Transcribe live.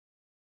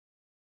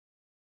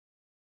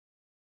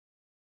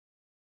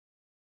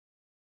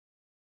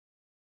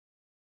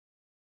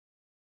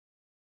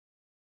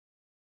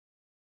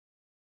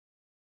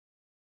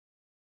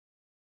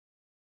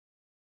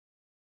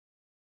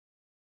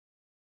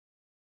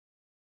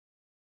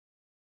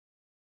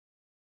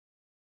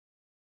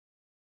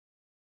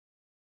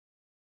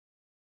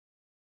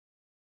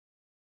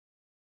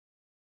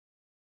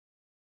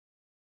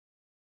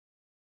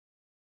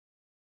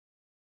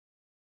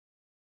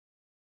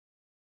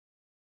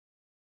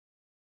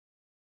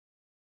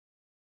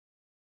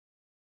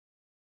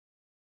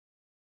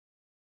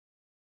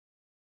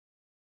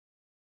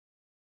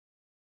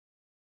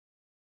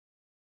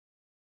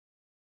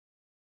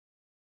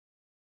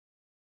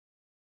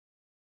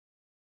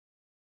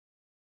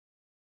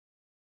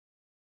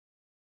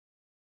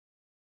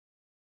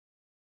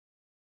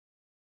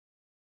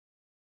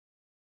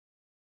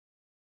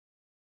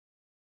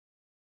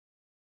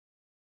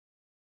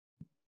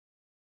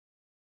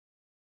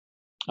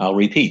I'll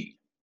repeat.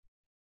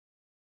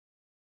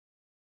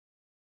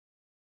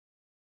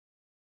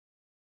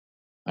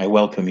 I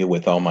welcome you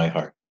with all my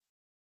heart.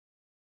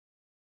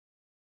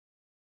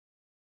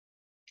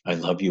 I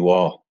love you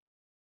all.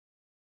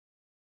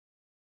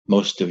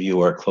 Most of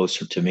you are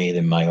closer to me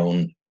than my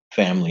own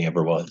family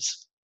ever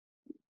was.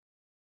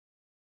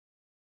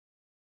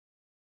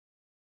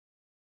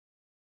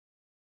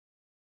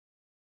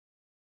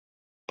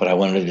 But I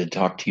wanted to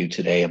talk to you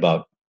today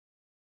about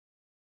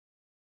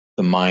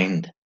the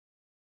mind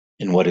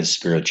and what is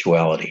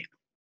spirituality.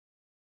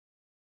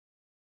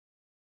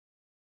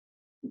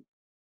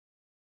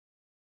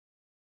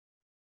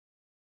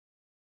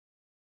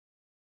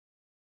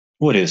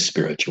 What is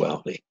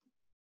spirituality?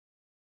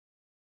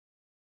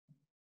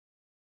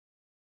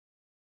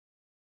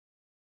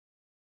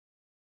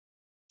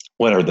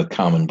 What are the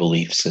common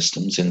belief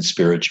systems in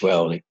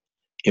spirituality,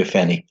 if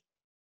any?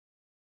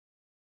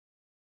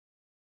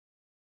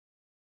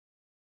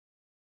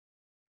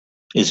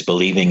 Is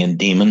believing in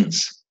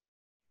demons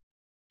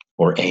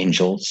or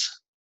angels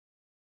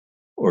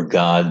or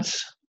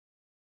gods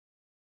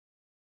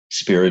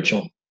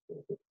spiritual?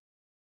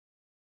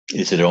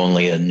 Is it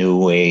only a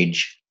new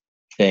age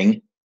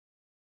thing?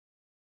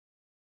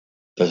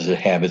 Does it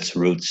have its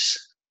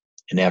roots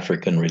in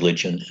African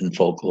religion and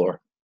folklore?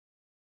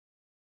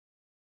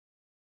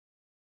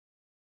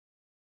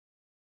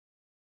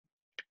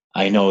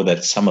 I know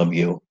that some of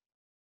you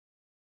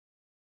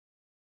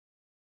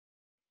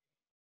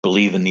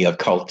believe in the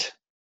occult,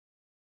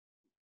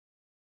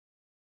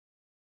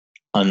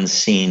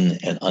 unseen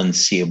and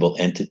unseeable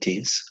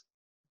entities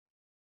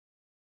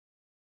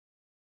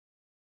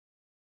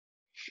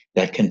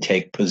that can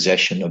take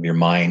possession of your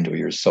mind or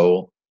your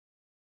soul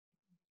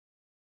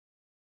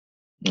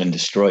and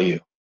destroy you.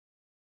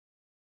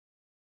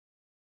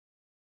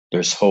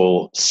 There's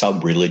whole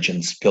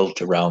sub-religions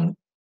built around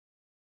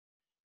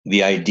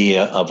the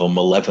idea of a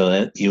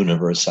malevolent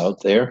universe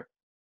out there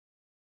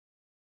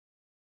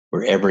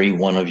where every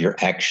one of your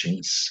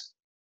actions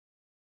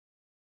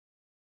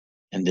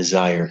and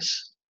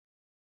desires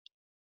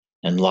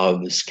and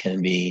loves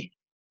can be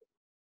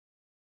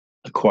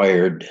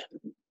acquired,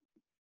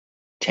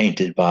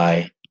 tainted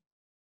by,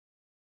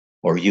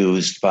 or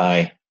used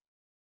by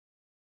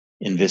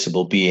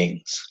invisible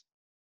beings.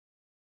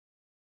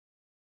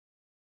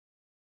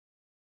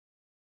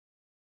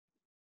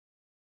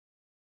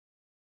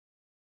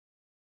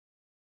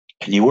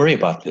 And you worry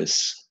about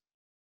this.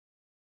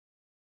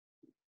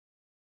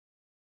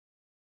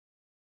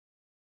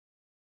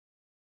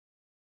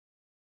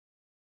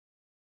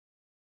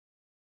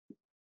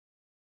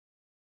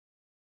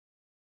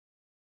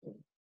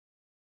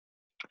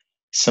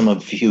 Some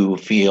of you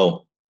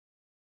feel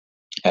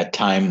at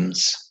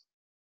times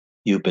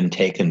you've been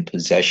taken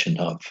possession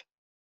of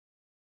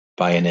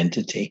by an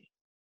entity.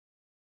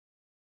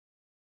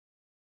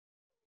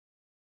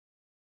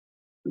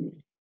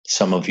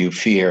 Some of you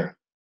fear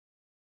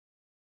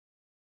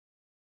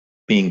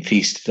being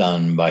feasted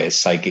on by a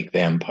psychic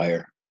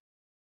vampire.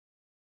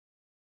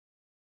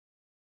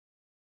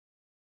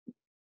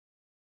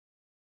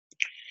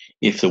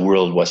 If the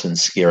world wasn't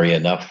scary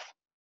enough,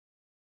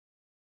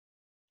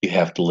 you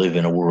have to live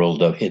in a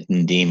world of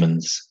hidden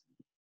demons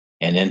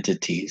and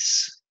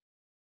entities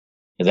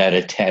that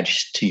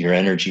attach to your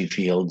energy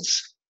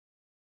fields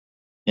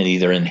and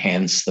either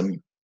enhance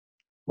them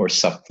or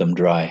suck them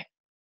dry.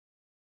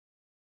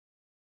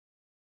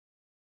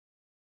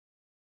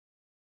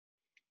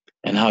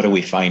 And how do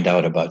we find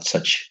out about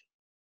such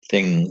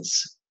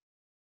things?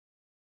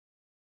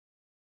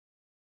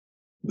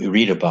 We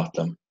read about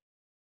them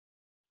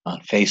on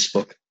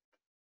Facebook,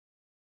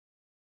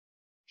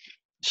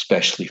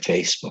 especially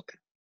Facebook,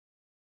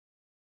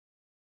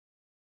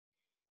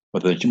 or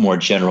the more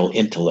general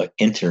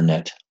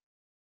internet.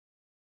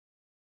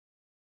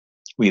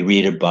 We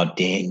read about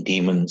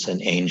demons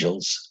and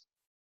angels.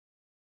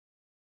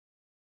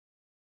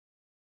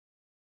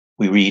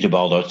 We read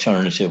about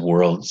alternative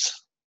worlds.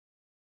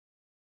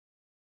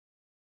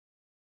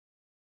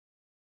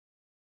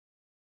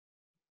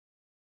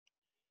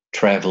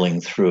 Traveling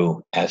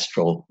through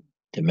astral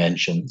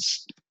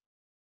dimensions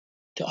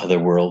to other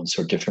worlds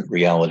or different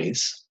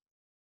realities.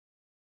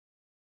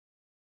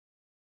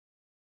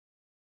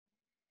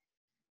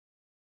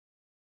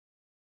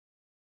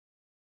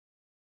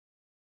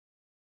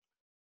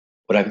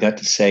 What I've got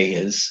to say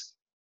is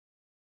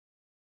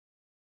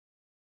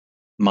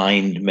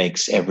mind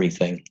makes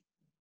everything.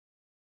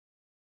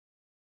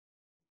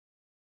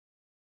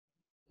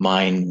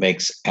 Mind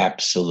makes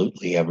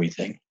absolutely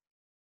everything.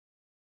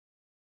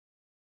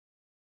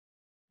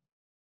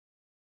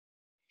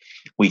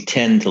 We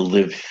tend to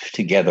live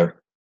together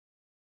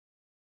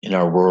in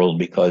our world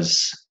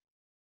because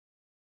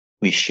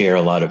we share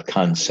a lot of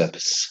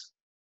concepts,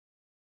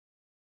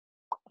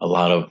 a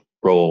lot of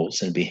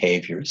roles and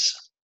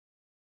behaviors,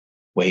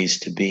 ways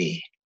to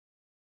be.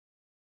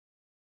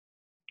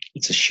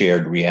 It's a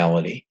shared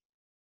reality.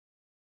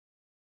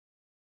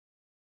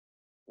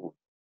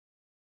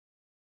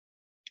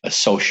 A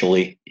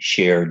socially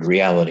shared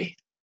reality.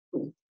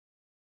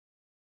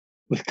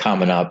 with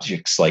common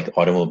objects like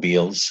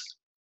automobiles,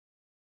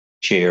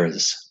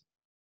 chairs,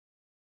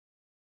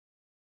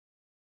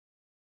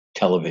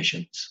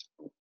 televisions,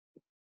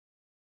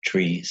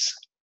 trees,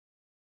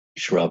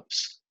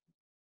 shrubs,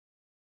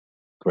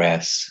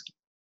 grass,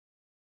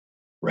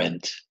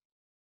 rent,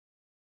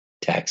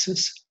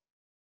 taxes,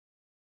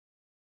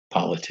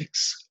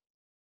 politics.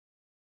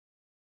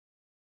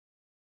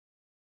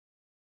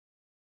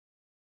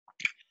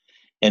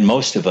 And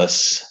most of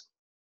us,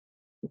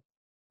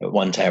 at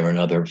one time or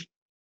another,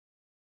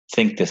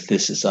 think that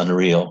this is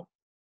unreal.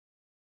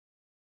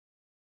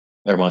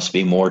 There must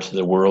be more to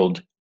the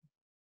world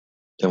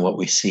than what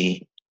we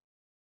see,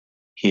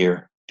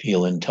 hear,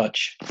 feel, and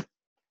touch.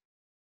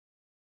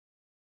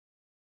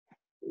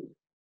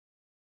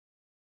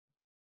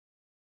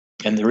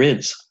 And there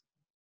is.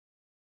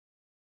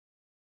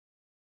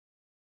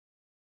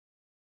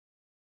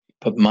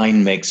 But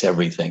mind makes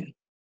everything.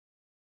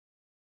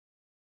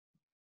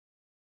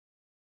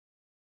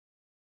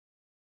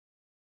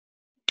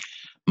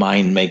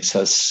 Mind makes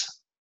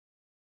us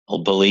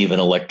believe in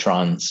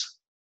electrons,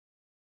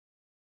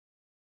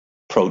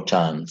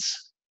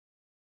 protons,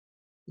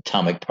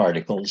 atomic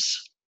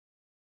particles,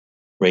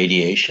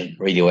 radiation,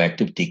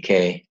 radioactive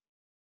decay,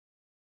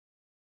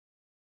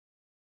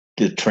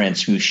 the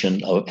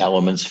transmutation of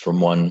elements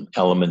from one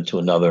element to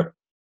another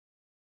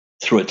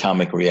through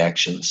atomic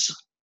reactions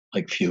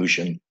like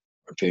fusion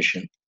or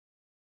fission.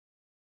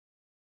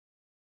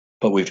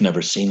 But we've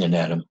never seen an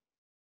atom.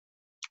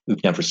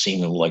 We've never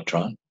seen an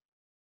electron.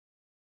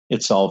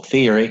 It's all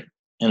theory,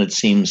 and it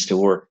seems to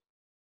work.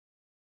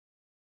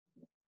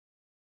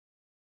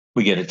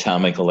 We get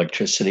atomic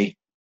electricity,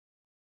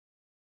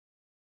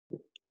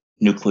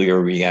 nuclear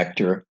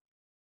reactor,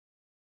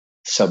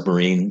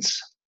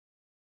 submarines,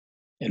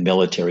 and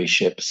military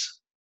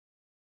ships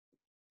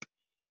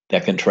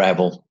that can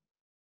travel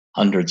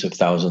hundreds of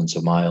thousands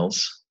of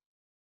miles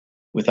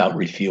without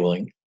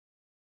refueling.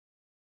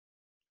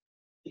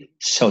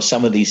 So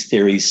some of these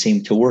theories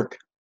seem to work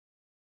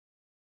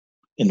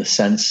in the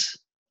sense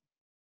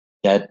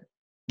that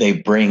they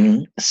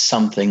bring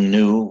something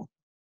new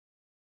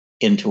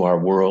into our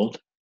world,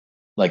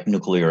 like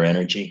nuclear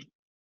energy,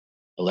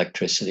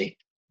 electricity.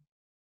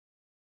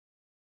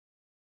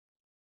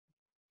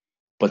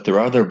 But there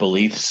are other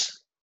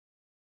beliefs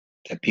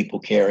that people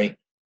carry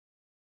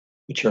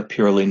which are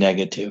purely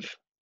negative,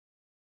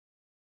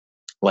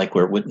 like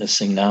we're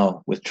witnessing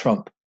now with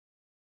Trump.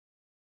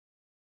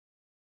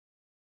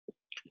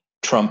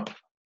 Trump,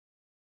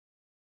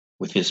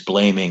 with his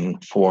blaming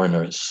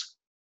foreigners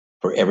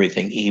for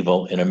everything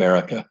evil in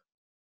America,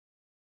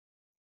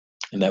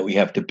 and that we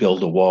have to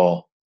build a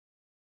wall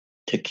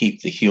to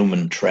keep the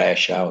human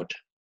trash out.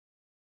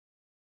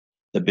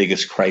 The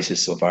biggest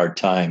crisis of our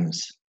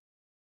times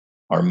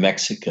are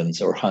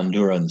Mexicans or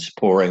Hondurans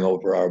pouring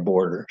over our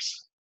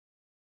borders,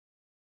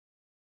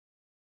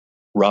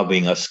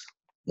 robbing us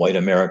white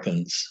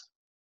Americans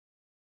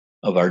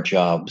of our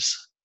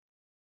jobs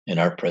and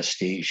our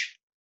prestige.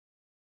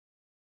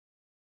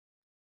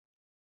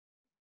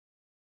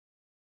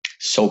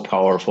 So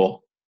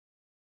powerful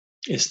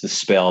is the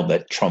spell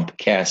that Trump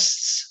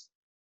casts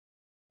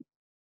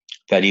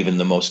that even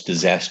the most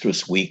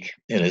disastrous week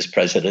in his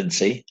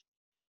presidency,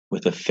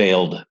 with a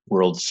failed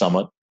world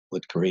summit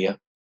with Korea,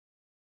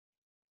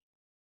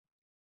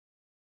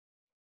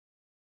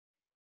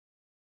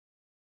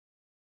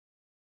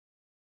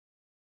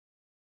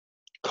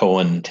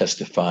 Cohen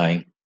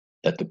testifying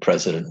that the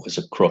president was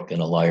a crook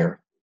and a liar.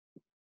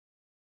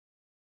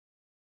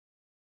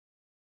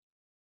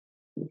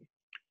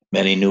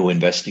 Many new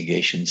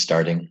investigations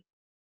starting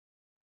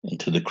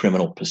into the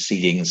criminal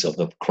proceedings of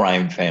the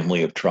crime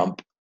family of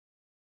Trump.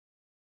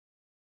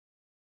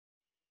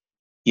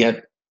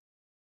 Yet,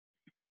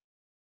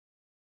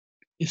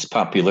 his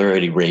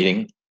popularity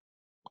rating,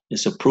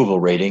 his approval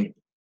rating,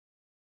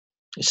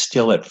 is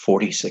still at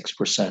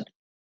 46%.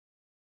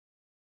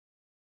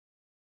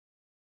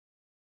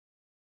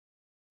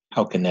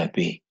 How can that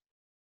be?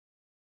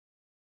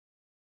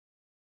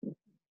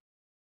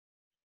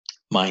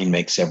 Mind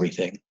makes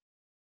everything.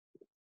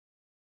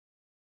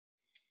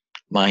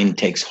 Mind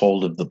takes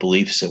hold of the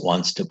beliefs it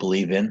wants to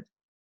believe in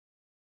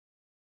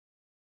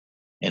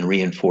and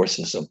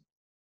reinforces them.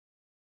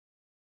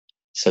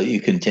 So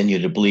you continue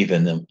to believe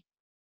in them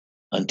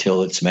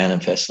until it's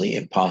manifestly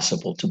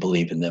impossible to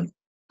believe in them.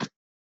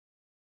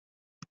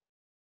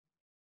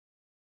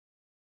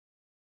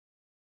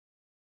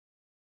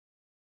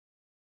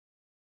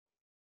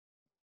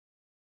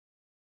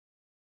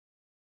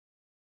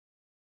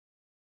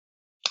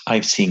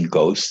 I've seen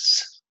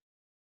ghosts.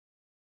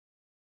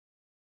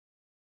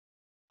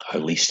 Or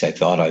at least I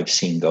thought I've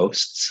seen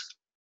ghosts.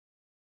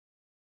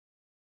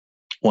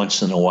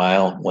 Once in a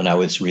while, when I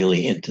was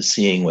really into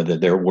seeing whether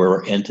there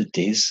were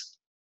entities,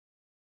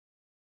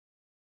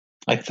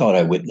 I thought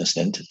I witnessed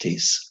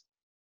entities,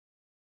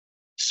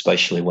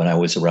 especially when I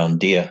was around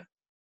Dia,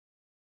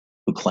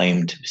 who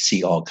claimed to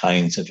see all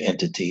kinds of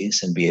entities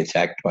and be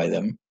attacked by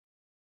them.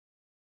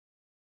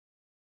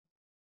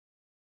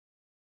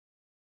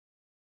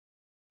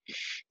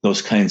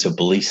 Those kinds of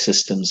belief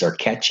systems are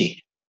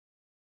catchy.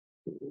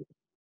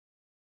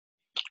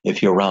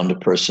 If you're around a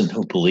person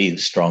who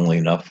believes strongly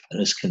enough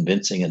and is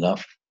convincing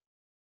enough,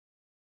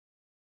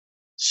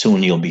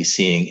 soon you'll be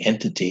seeing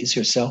entities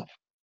yourself,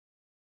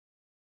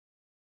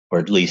 or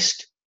at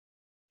least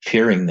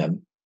fearing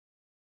them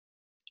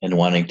and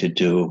wanting to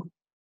do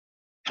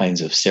kinds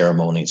of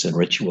ceremonies and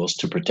rituals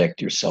to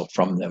protect yourself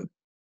from them.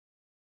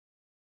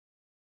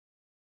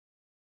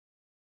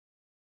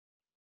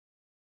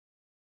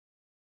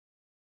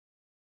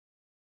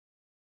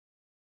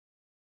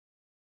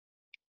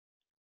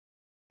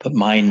 But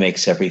mind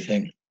makes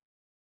everything.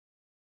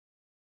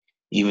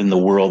 Even the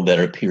world that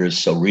appears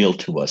so real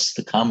to us,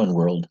 the common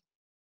world,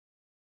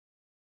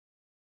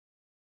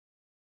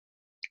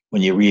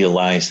 when you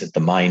realize that the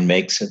mind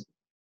makes it,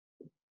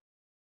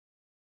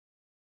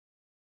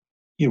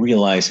 you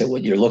realize that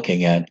what you're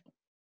looking at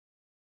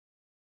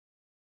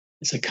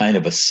is a kind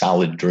of a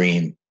solid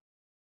dream.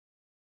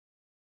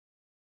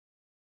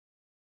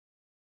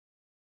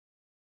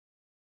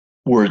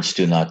 Words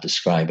do not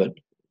describe it.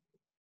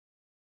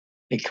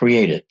 They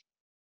create it.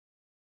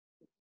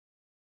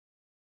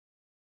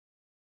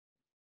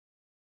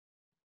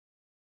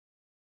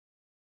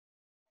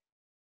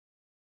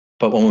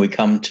 But when we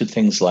come to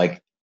things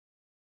like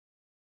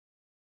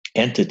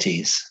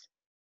entities,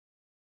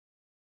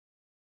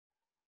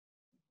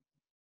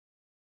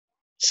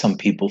 some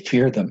people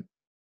fear them.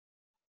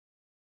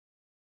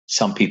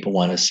 Some people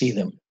want to see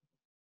them.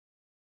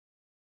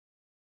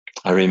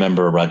 I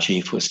remember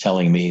Rajiv was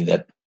telling me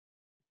that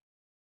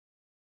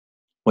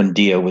when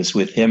Dia was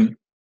with him,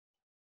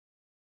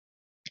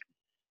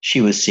 she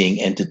was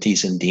seeing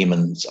entities and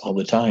demons all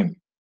the time.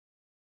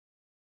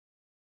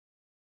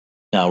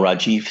 Now,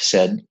 Rajiv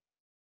said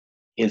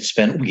he had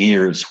spent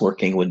years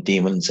working with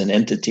demons and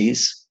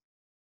entities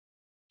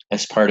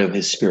as part of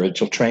his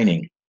spiritual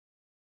training.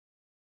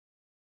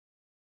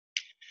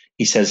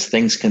 He says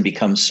things can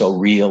become so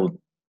real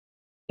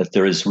that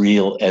they're as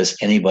real as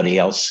anybody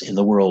else in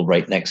the world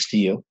right next to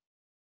you,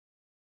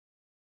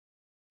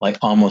 like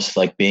almost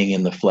like being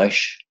in the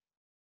flesh.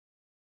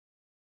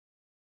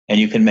 And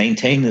you can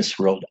maintain this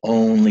world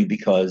only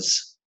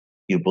because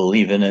you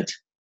believe in it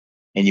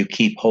and you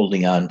keep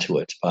holding on to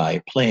it by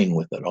playing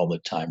with it all the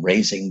time,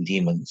 raising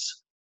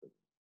demons,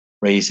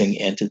 raising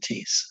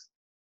entities.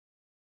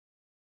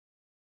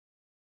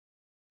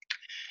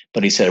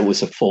 But he said it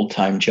was a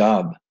full-time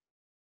job.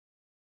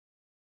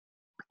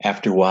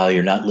 After a while,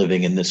 you're not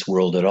living in this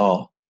world at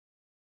all,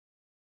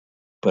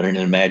 but in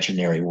an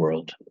imaginary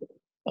world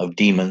of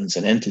demons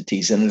and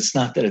entities. And it's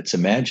not that it's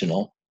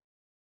imaginal,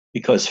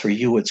 because for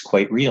you, it's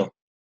quite real.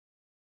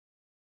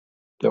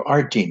 There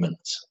are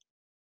demons.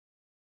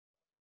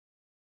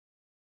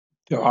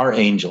 There are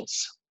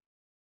angels.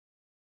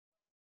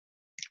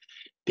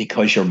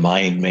 Because your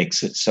mind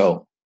makes it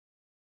so.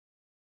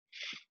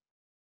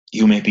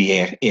 You may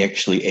be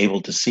actually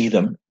able to see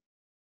them,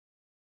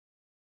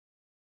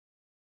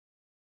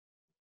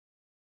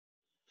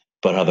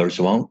 but others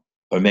won't.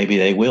 Or maybe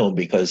they will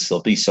because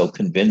they'll be so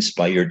convinced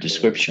by your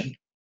description.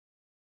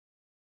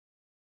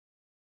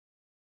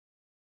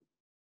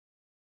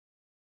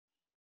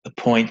 The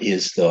point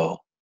is, though,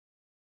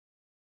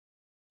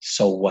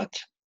 so what?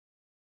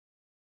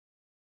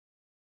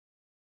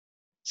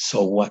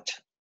 So what?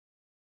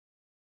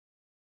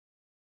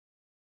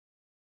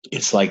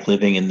 It's like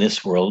living in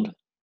this world,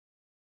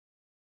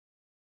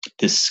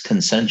 this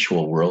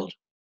consensual world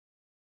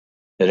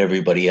that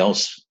everybody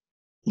else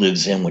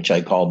lives in, which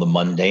I call the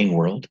mundane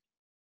world.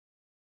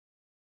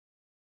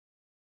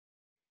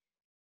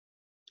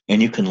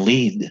 And you can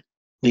leave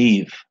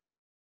the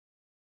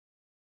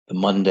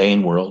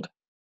mundane world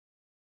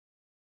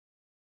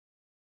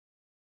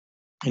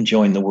and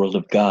join the world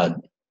of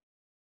God.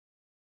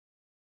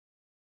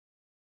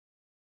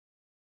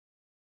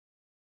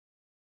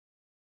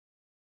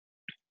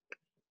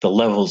 The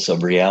levels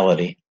of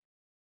reality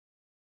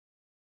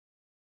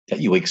that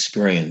you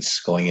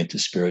experience going into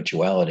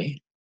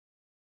spirituality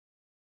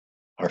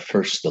are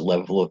first the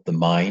level of the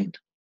mind.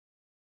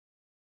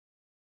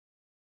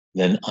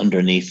 Then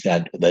underneath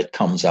that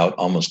comes out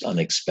almost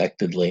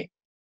unexpectedly,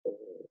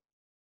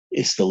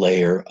 is the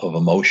layer of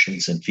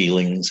emotions and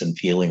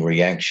feeling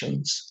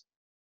reactions.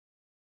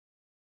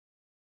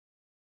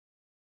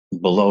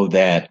 Below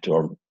that,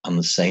 or on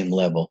the same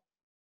level,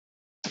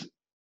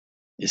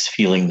 is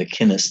feeling the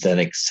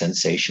kinesthetic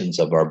sensations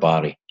of our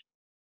body,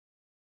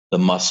 the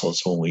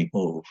muscles when we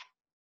move,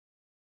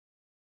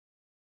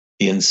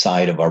 the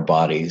inside of our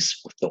bodies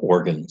with the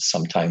organs.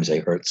 Sometimes they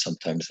hurt,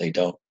 sometimes they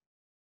don't.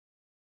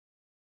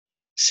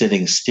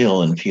 Sitting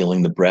still and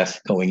feeling the breath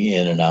going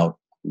in and out,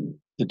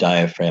 the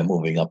diaphragm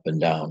moving up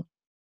and down.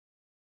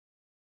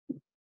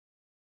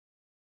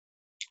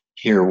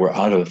 Here we're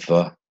out of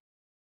the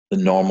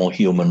normal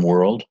human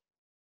world,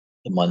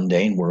 the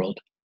mundane world,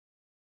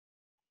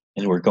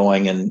 and we're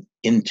going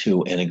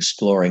into and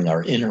exploring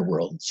our inner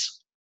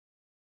worlds.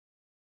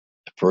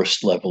 The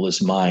first level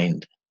is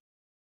mind,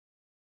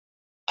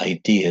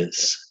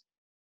 ideas,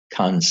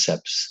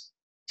 concepts,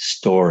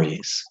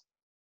 stories.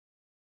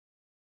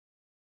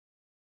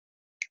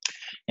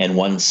 And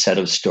one set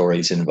of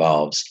stories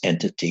involves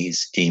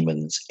entities,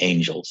 demons,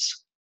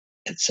 angels,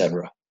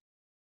 etc.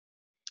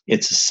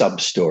 It's a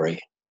sub-story.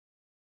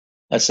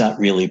 That's not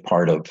really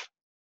part of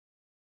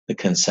the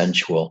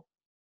consensual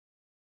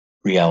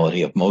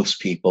reality of most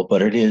people,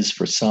 but it is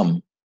for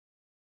some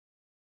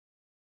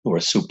who are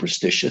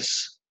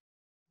superstitious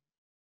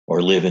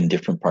or live in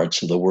different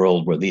parts of the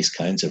world where these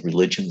kinds of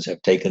religions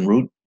have taken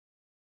root.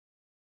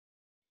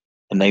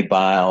 And they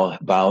bow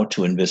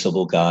to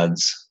invisible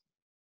gods,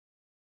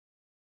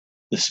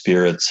 the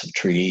spirits of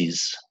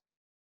trees,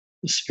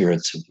 the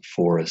spirits of the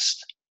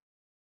forest,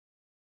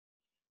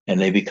 and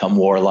they become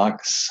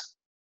warlocks,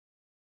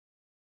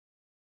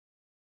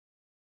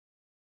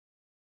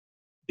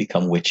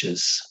 become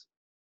witches,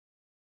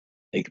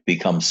 they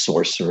become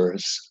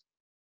sorcerers,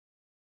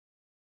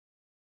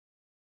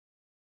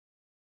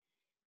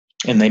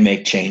 and they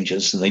make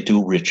changes and they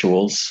do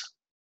rituals,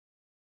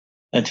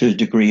 and to a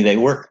degree they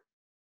work.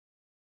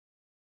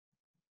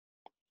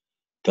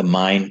 The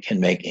mind can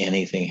make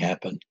anything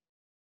happen.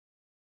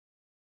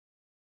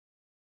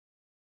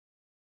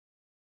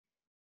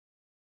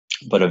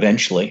 But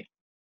eventually,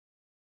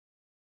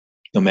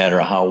 no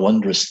matter how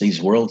wondrous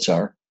these worlds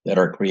are that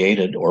are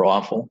created or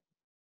awful,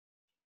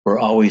 we're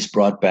always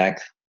brought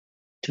back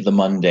to the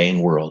mundane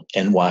world.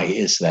 And why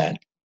is that?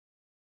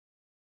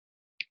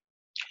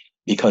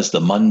 Because the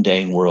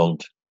mundane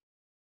world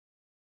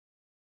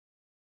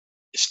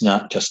is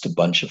not just a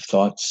bunch of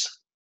thoughts.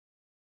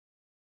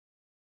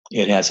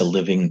 It has a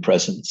living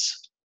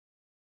presence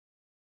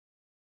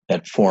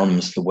that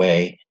forms the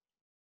way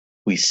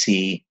we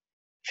see,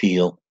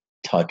 feel,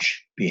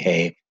 touch,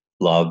 behave,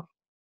 love,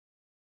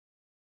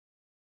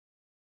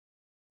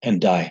 and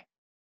die.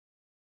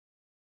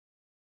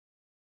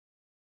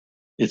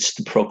 It's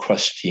the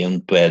Procrustean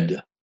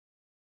bed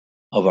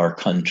of our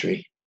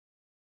country,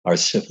 our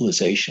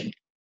civilization.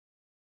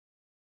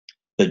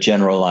 The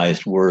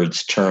generalized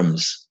words,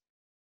 terms,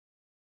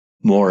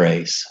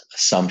 mores,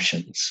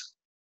 assumptions,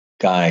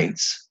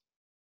 guides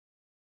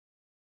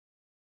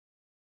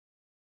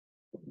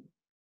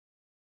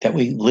that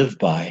we live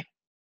by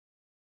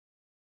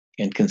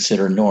and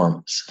consider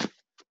norms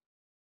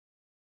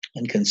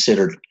and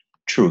consider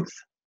truth,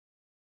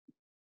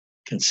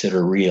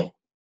 consider real,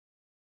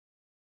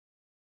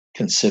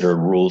 consider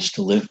rules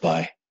to live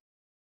by.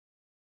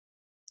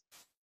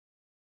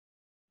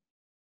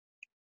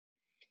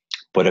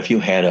 But if you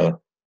had a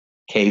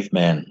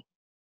caveman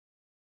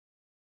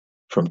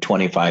from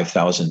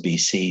 25,000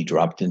 BC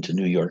dropped into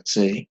New York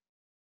City,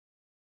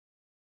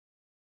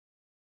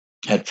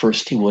 at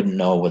first he wouldn't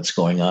know what's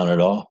going on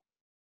at all.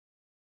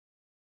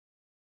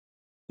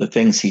 The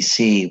things he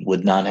sees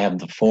would not have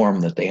the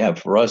form that they have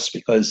for us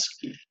because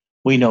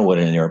we know what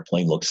an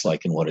airplane looks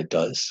like and what it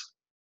does.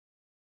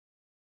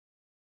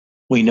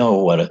 We know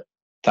what a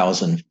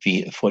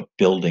 1,000-foot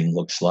building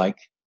looks like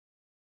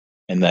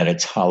and that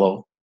it's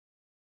hollow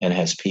and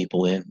has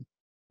people in,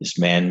 is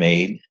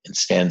man-made and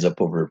stands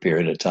up over a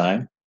period of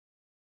time.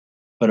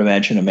 But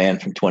imagine a man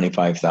from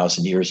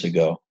 25,000 years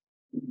ago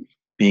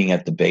being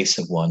at the base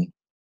of one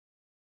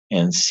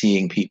and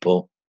seeing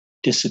people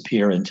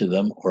disappear into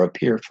them or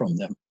appear from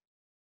them.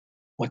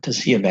 What does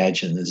he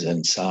imagine is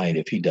inside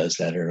if he does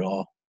that at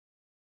all?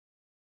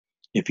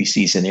 If he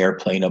sees an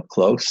airplane up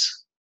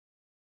close,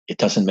 it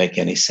doesn't make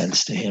any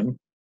sense to him.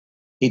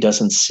 He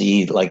doesn't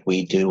see, like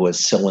we do, a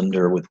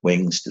cylinder with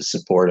wings to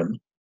support him,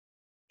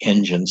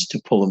 engines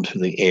to pull him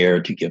through the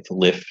air to give the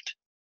lift.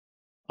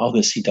 All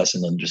this he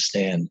doesn't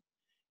understand.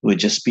 It would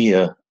just be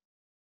a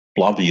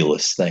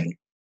blobulous thing.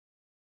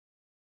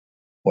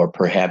 Or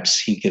perhaps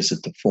he gives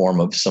it the form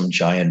of some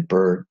giant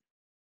bird.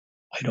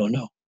 I don't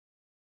know.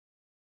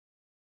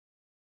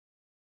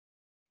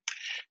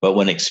 But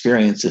when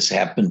experiences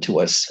happen to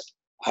us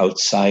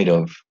outside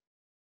of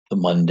the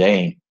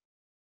mundane,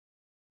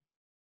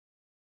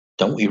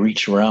 don't we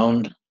reach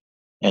around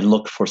and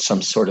look for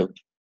some sort of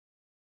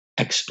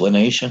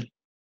explanation?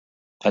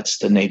 That's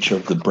the nature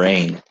of the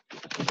brain,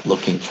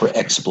 looking for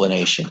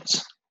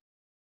explanations.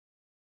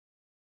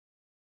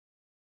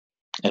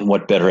 And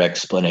what better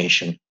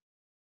explanation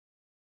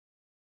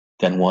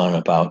than one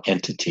about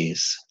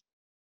entities,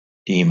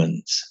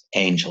 demons,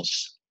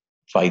 angels,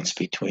 fights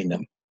between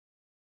them?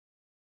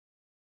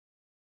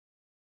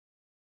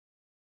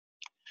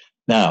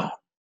 Now,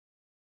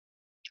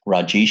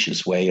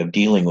 Rajesh's way of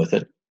dealing with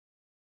it,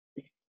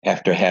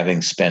 after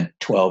having spent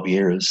 12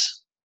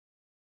 years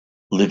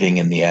living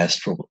in the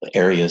astral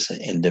areas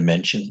and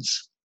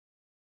dimensions,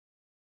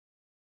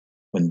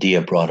 when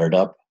Dia brought it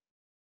up,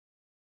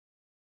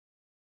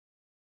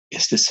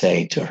 is to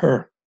say to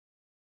her,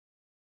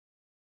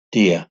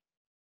 Dia,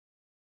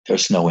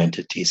 there's no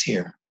entities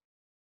here.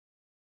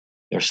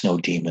 There's no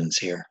demons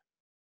here.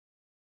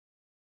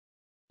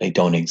 They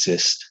don't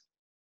exist.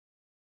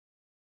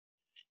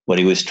 What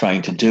he was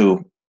trying to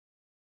do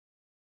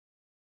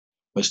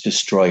was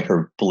destroy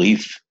her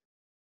belief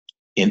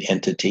in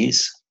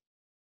entities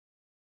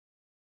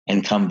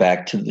and come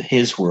back to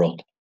his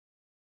world,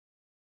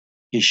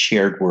 his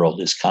shared world,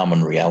 his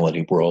common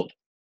reality world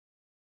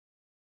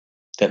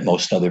that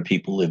most other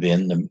people live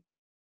in,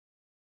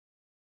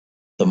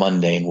 the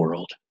mundane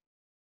world.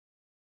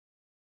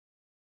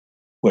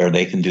 where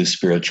they can do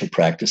spiritual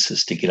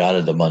practices to get out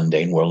of the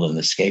mundane world and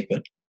escape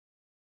it.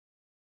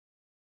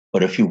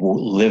 But if you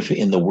live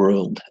in the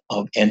world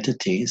of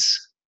entities,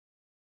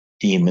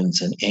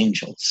 demons and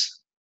angels,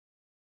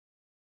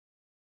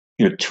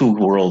 you're two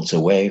worlds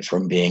away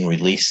from being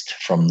released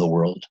from the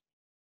world.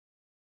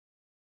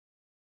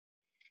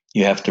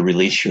 You have to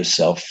release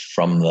yourself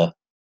from the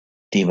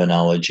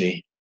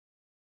demonology,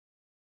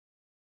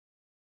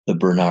 the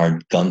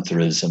Bernard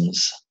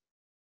Gunther-isms,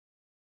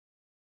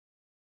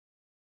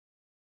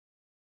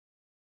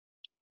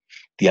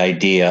 the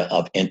idea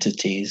of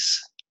entities,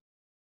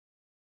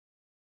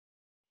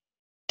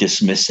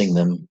 dismissing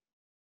them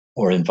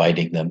or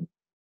inviting them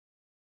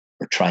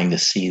or trying to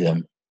see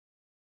them,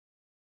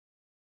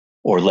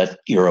 or let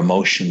your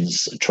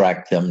emotions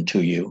attract them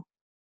to you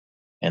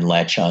and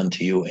latch on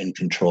to you and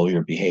control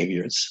your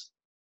behaviors.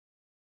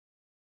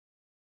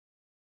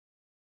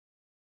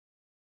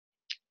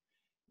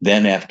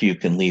 Then after you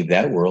can leave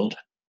that world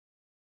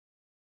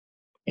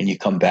and you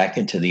come back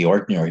into the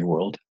ordinary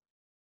world,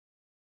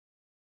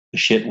 the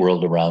shit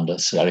world around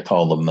us that I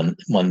call the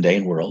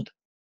mundane world,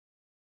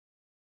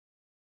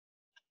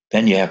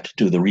 then you have to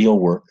do the real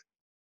work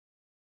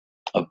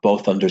of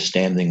both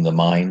understanding the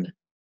mind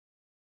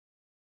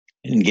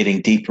and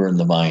getting deeper in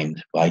the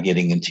mind by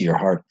getting into your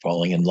heart,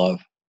 falling in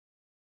love,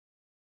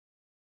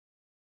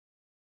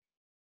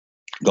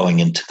 going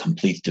into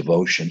complete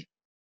devotion.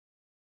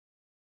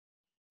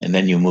 And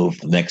then you move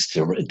the next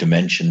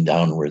dimension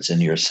downwards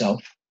in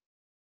yourself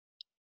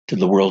to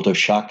the world of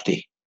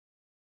Shakti.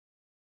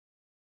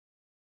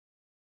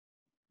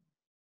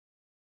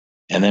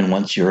 And then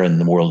once you're in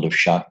the world of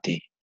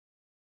Shakti,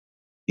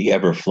 the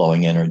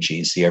ever-flowing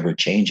energies, the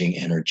ever-changing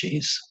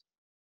energies,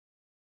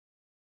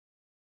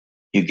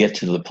 you get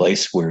to the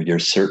place where you're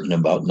certain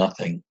about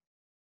nothing,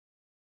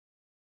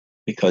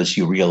 because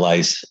you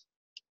realize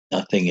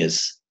nothing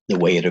is the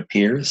way it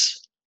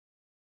appears.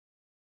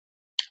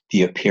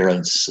 The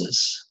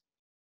appearances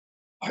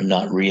are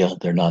not real,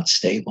 they're not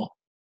stable.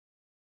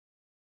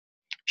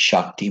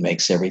 Shakti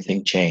makes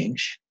everything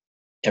change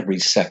every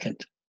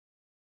second.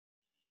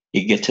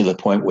 You get to the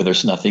point where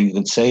there's nothing you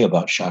can say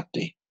about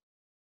Shakti.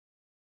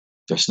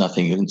 There's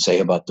nothing you can say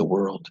about the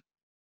world.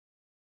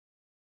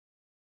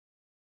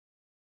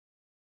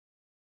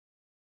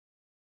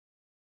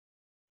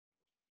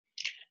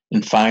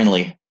 And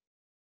finally,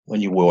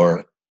 when you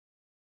wore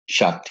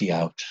Shakti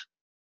out,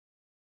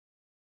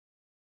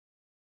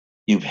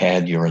 you've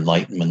had your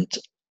enlightenment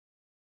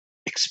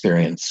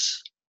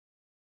experience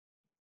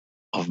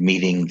of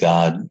meeting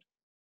God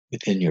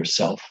within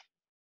yourself,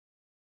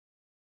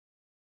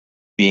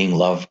 being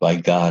loved by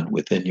God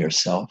within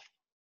yourself,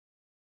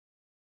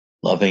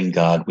 loving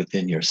God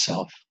within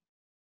yourself,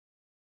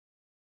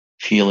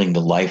 feeling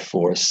the life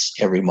force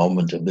every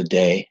moment of the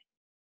day,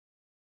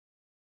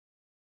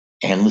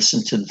 and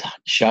listen to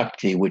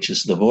Shakti, which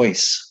is the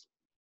voice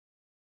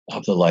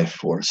of the life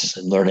force,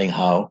 and learning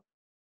how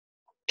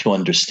to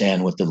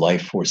understand what the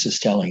life force is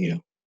telling you.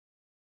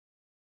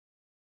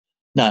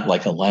 Not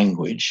like a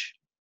language,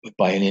 but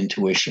by an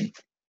intuition,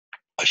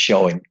 a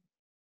showing.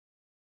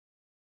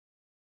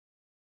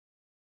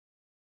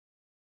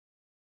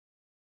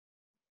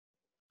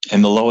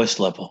 And the lowest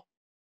level,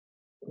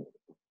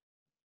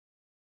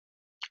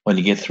 when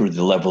you get through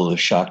the level of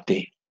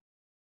Shakti,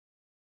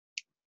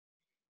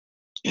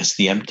 is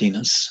the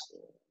emptiness,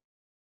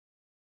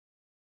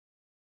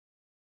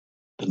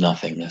 the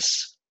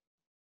nothingness,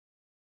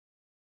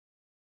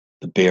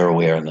 the bare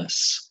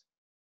awareness,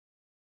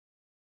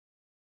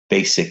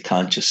 basic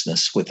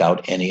consciousness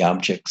without any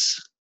objects.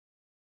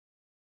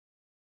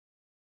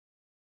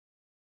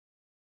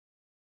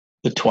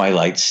 The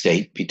twilight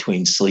state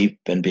between sleep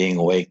and being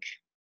awake.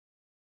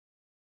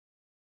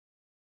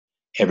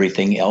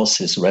 Everything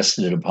else is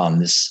rested upon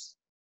this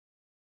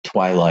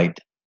twilight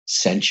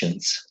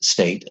sentience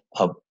state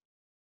of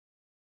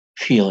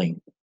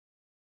feeling,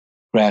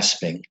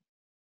 grasping,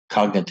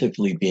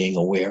 cognitively being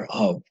aware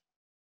of.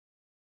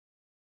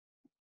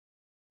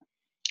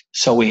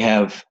 So we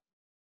have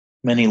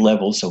many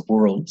levels of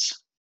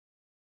worlds.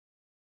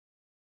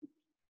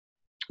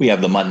 We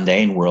have the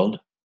mundane world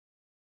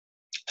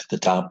at the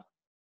top.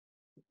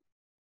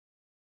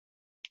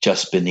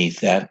 Just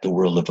beneath that, the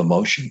world of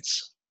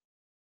emotions.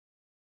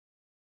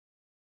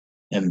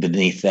 And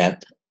beneath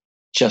that,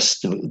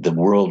 just the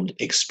world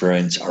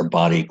experience our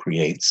body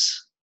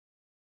creates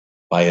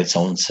by its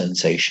own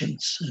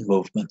sensations and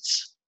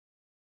movements.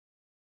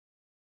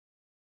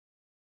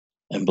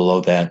 And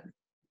below that,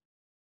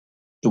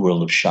 the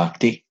world of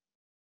Shakti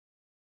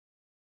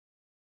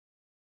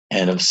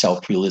and of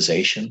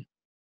self-realization,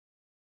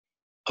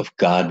 of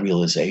God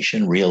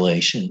realization,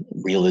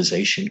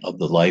 realization of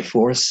the life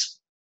force,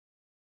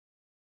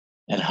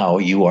 and how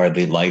you are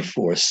the life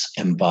force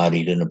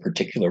embodied in a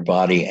particular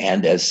body,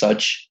 and as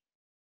such,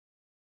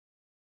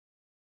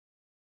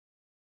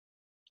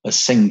 a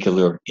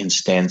singular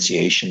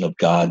instantiation of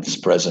God's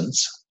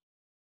presence.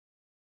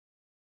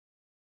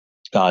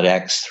 God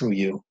acts through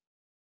you,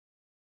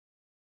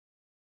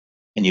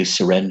 and you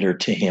surrender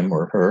to him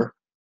or her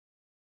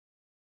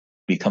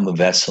become a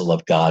vessel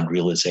of God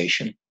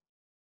realization.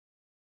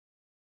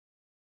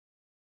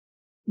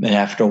 And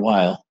after a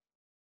while,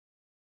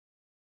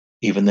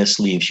 even this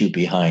leaves you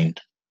behind.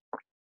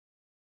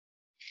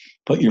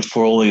 But you're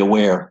fully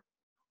aware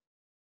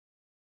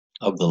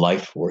of the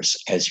life force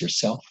as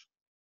yourself.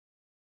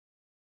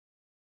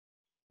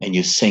 And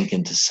you sink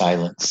into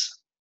silence,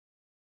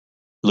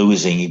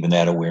 losing even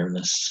that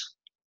awareness,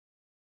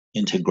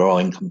 into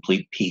growing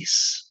complete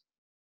peace,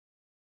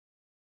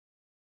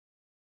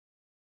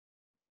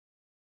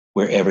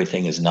 where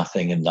everything is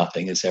nothing and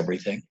nothing is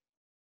everything.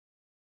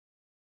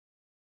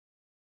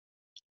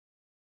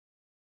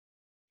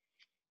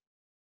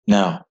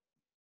 Now,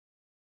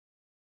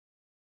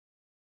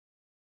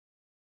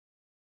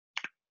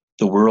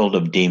 the world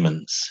of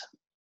demons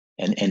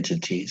and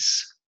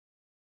entities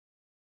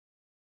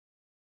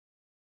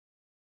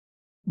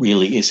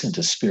really isn't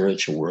a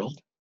spiritual world.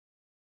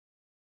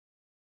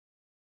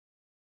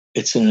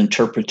 It's an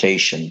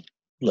interpretation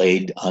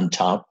laid on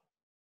top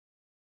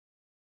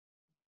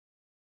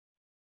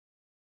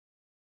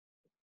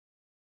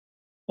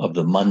of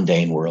the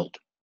mundane world.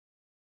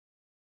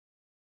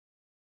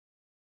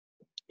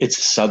 It's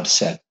a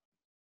subset.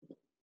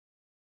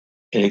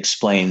 It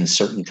explains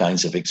certain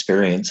kinds of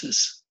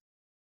experiences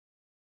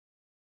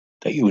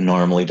that you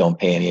normally don't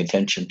pay any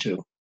attention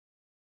to,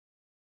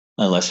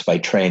 unless by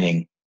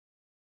training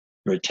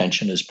your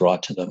attention is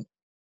brought to them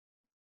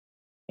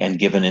and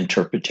given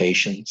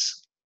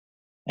interpretations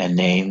and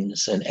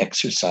names and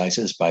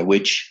exercises by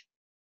which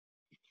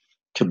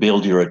to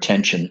build your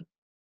attention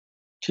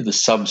to the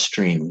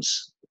substreams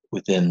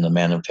within the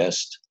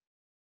manifest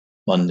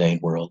mundane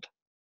world.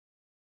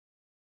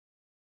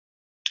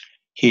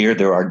 Here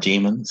there are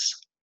demons,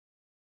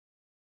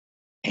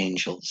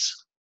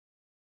 angels,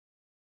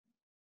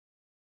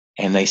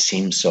 and they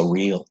seem so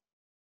real.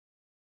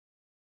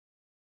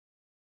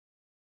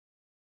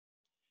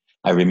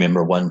 I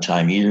remember one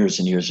time years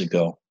and years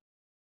ago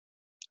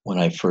when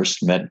I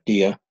first met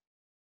Dia.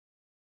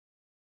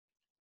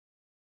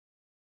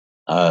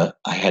 I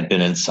had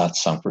been in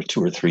satsang for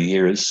 2 or 3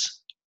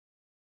 years,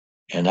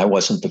 and I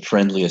wasn't the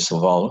friendliest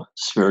of all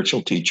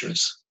spiritual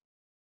teachers.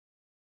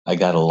 I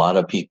got a lot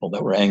of people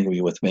that were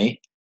angry with me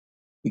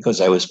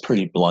because I was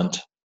pretty blunt.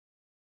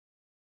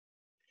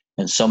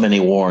 And so many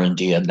warned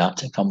Dia not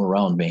to come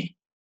around me,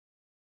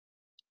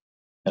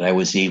 that I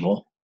was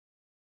evil,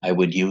 I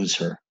would use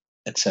her,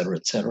 etc.,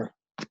 etc.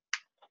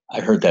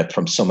 I heard that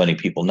from so many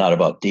people, not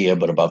about Dia,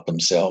 but about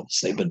themselves.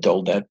 They've been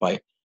told that by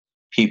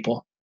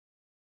people.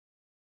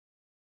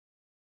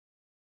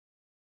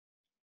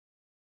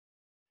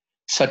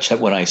 Such that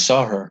when I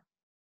saw her,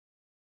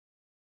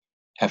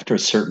 after a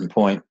certain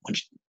point, when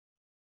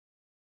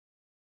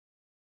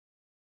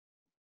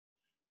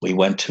we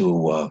went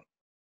to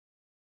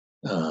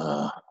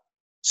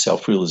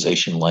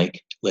Self-Realization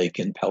Lake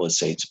in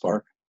Palisades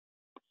Park,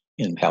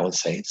 in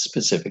Palisades,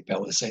 Pacific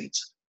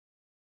Palisades.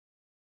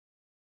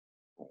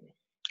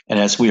 And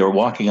as we were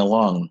walking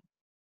along,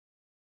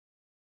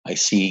 I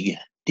see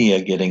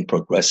Dia getting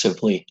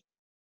progressively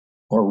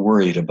more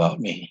worried about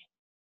me.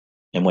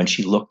 And when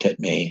she looked at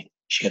me,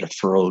 she had a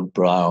furrowed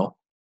brow,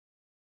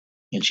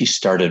 and she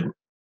started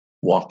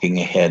walking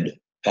ahead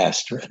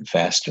faster and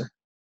faster.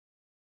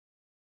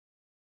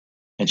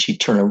 And she'd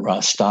turn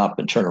around, stop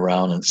and turn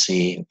around and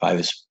see if I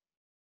was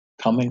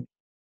coming.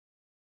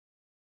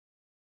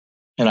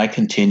 And I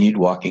continued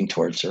walking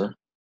towards her.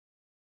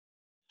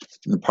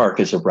 And the park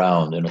is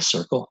around in a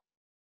circle.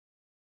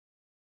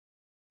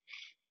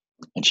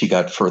 And she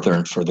got further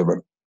and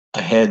further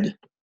ahead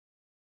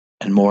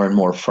and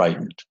more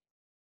frightened.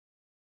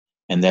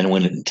 And then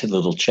went into the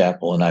little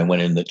chapel, and I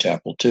went in the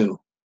chapel too.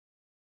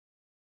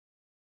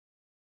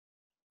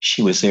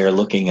 She was there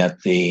looking at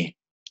the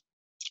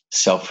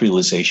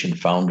self-realization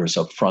founders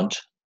up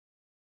front.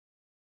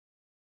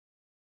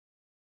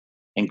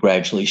 And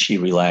gradually she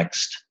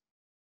relaxed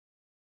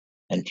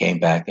and came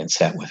back and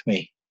sat with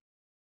me.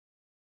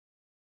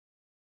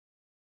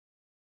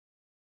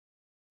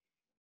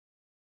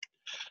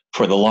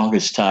 For the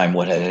longest time,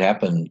 what had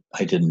happened,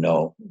 I didn't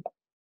know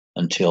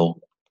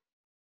until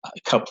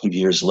a couple of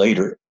years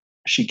later.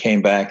 She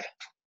came back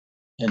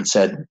and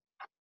said,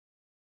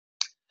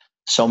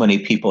 so many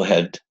people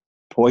had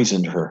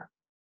poisoned her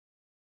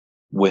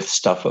with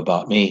stuff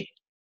about me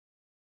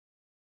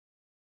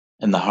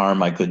and the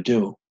harm I could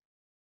do,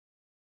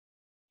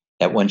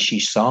 that when she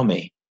saw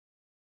me,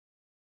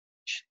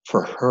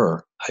 for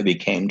her, I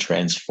became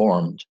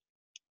transformed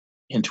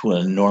into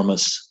an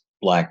enormous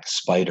black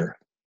spider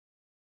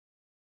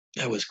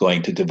that was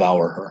going to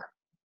devour her.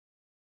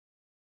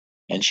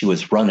 And she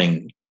was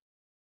running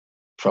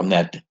from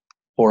that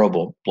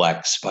horrible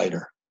black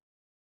spider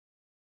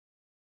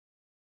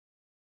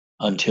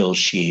until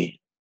she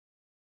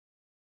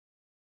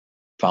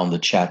found the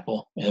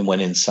chapel and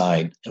went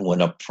inside and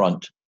went up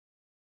front,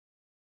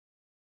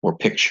 where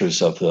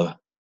pictures of the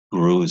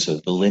gurus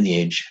of the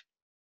lineage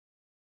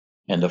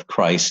and of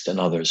Christ and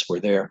others were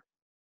there.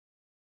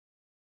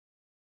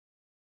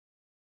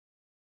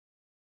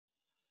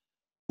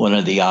 One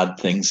of the odd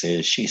things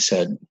is she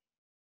said,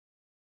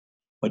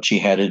 What she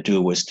had to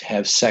do was to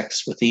have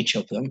sex with each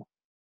of them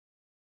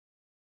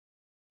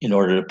in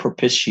order to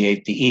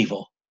propitiate the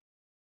evil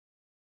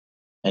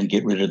and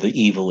get rid of the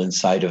evil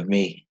inside of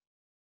me.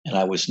 And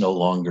I was no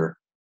longer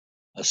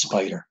a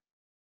spider.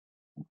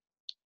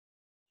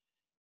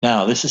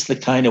 Now, this is the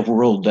kind of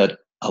world that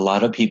a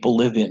lot of people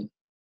live in,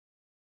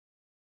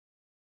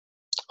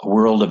 a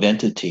world of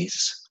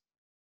entities,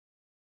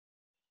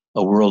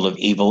 a world of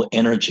evil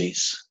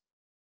energies,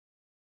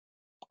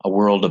 a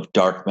world of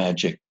dark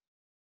magic,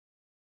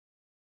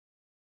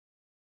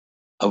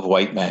 of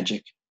white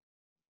magic.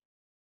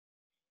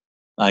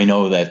 I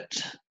know that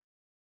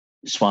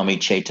Swami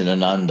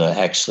Chaitanananda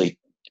actually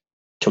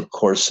took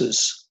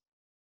courses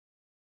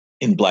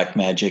in black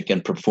magic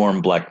and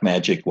performed black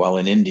magic while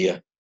in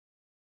India.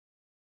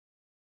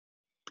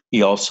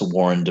 He also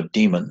warned of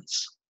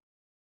demons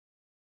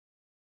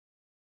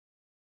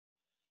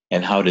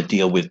and how to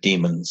deal with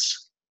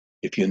demons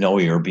if you know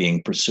you're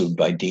being pursued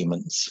by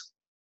demons.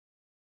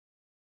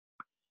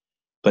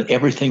 But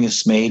everything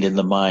is made in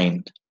the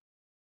mind.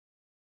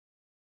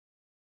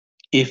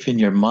 If in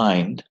your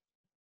mind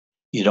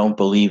you don't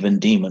believe in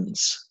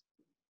demons,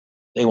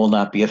 they will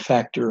not be a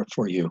factor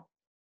for you.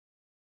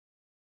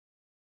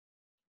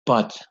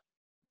 But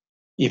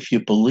if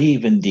you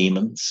believe in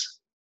demons,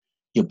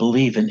 you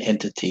believe in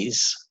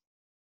entities,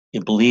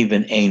 you believe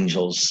in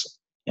angels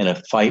and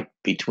a fight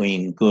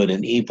between good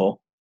and evil,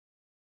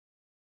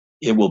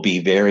 it will be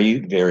very,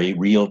 very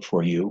real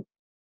for you.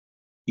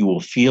 You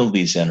will feel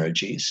these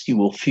energies. You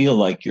will feel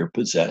like you're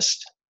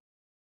possessed.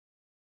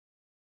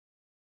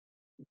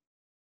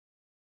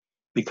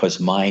 Because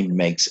mind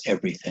makes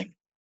everything.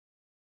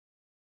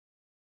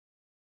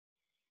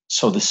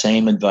 So the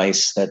same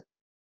advice that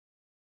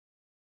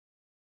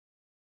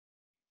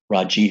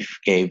Rajiv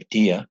gave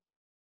Dia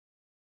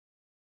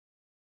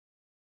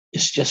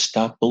is just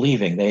stop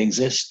believing they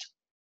exist.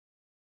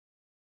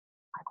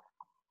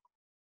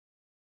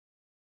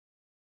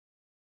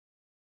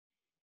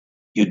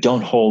 You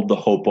don't hold the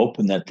hope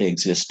open that they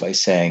exist by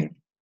saying,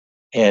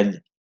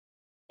 Ed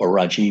or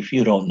Rajiv,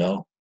 you don't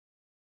know.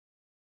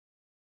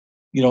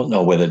 You don't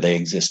know whether they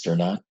exist or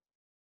not.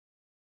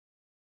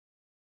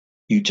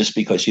 You just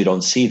because you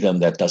don't see them,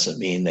 that doesn't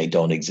mean they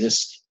don't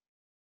exist.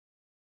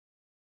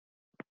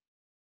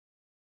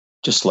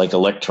 Just like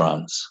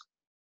electrons.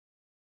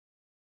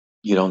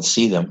 You don't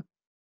see them,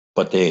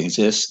 but they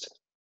exist.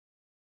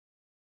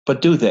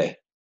 But do they?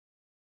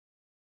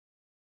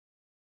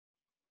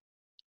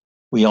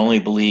 We only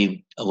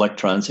believe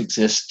electrons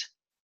exist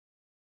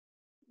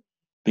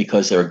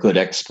because they're a good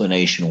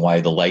explanation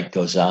why the light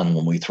goes on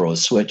when we throw a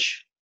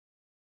switch.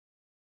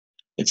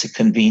 It's a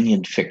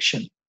convenient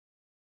fiction.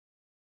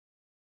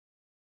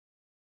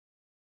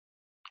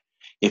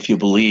 If you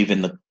believe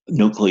in the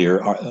nuclear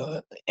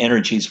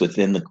energies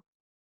within the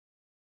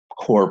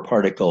core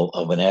particle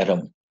of an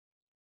atom,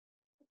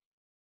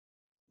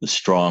 the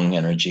strong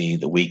energy,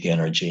 the weak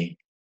energy,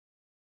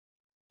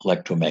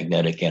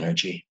 electromagnetic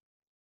energy,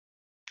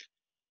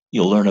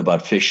 you'll learn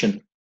about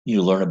fission,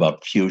 you learn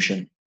about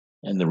fusion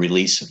and the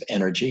release of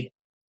energy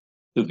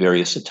through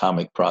various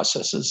atomic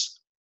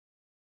processes.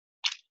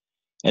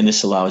 And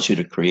this allows you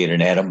to create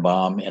an atom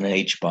bomb and an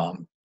H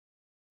bomb.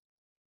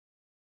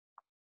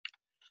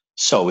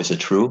 So is it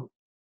true?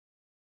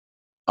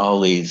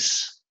 All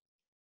these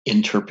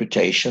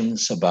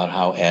interpretations about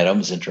how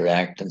atoms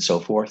interact and so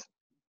forth.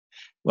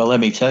 Well,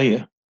 let me tell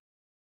you,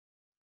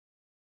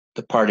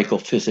 the particle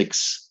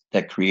physics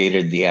that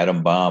created the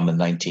atom bomb in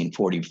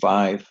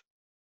 1945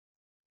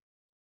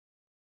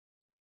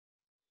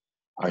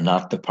 are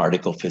not the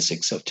particle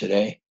physics of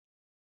today.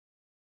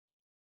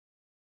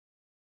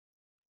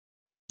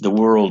 The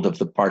world of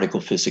the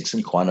particle physics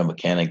and quantum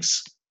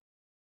mechanics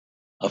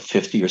of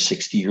 50 or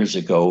 60 years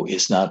ago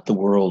is not the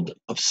world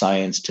of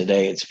science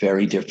today. It's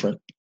very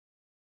different.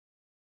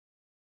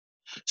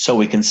 So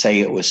we can say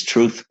it was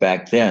truth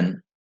back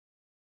then,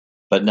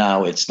 but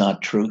now it's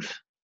not truth.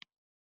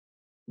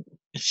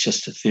 It's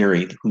just a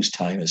theory whose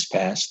time has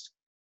passed.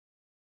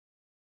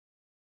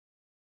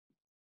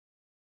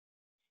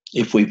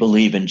 If we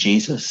believe in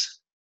Jesus,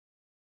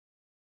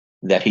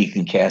 that he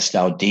can cast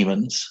out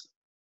demons,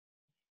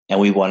 and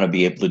we want to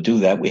be able to do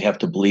that, we have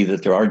to believe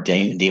that there are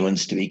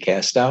demons to be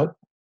cast out.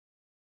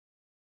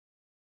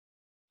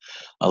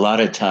 A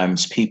lot of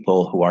times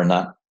people who are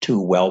not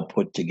too well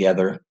put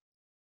together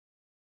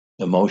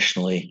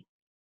emotionally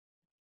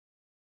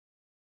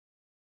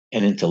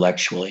and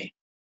intellectually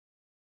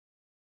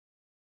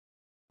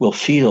will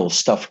feel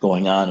stuff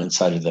going on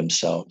inside of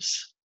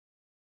themselves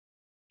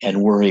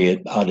and worry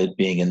about it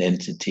being an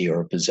entity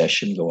or a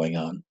possession going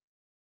on.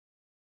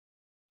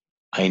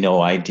 I know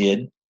I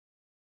did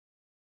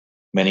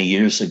many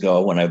years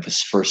ago when I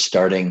was first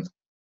starting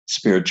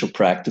spiritual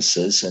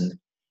practices and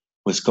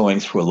was going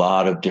through a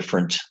lot of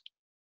different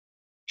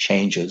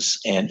changes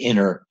and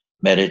inner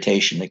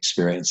meditation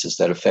experiences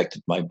that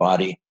affected my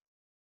body,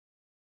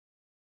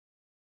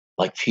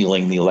 like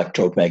feeling the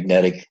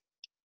electromagnetic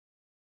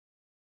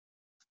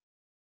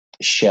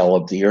shell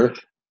of the earth,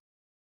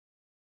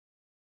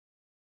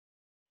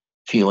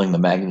 feeling the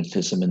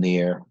magnetism in the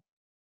air,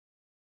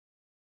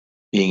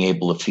 being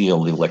able to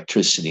feel the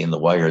electricity in the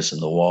wires in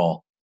the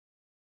wall.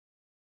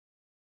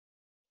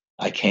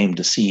 I came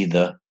to see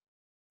the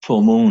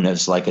full moon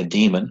as like a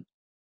demon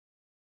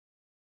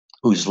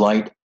whose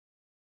light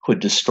could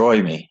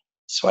destroy me.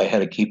 So I had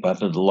to keep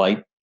out of the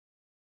light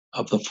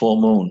of the full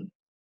moon.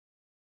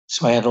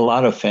 So I had a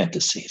lot of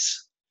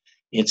fantasies.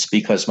 It's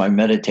because my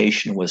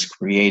meditation was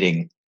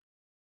creating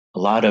a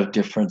lot of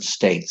different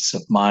states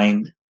of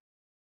mind,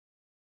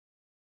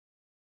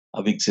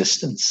 of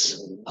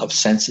existence, of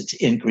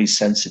increased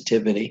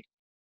sensitivity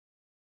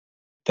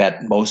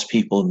that most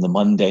people in the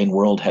mundane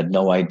world had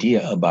no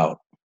idea about.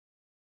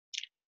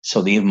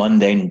 So the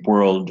mundane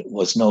world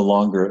was no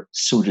longer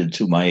suited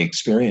to my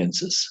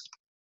experiences.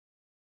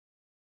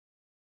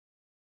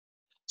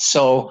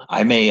 So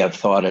I may have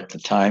thought at the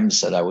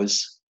times that I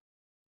was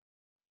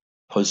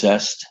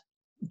possessed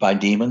by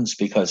demons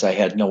because I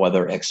had no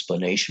other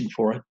explanation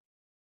for it,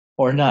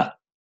 or not.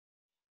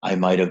 I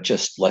might have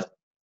just let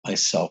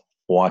myself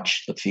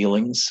watch the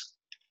feelings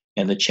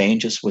and the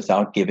changes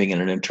without giving it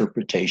an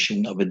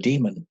interpretation of a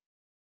demon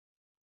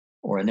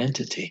or an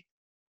entity.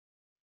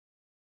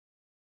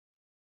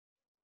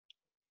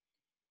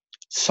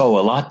 So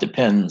a lot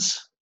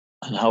depends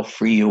on how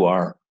free you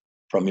are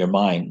from your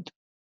mind.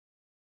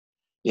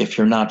 If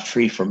you're not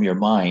free from your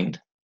mind,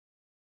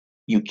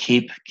 you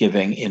keep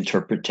giving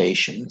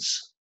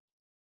interpretations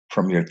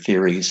from your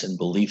theories and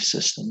belief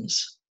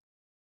systems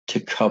to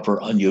cover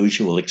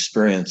unusual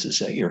experiences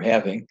that you're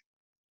having.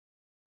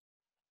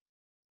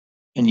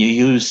 And you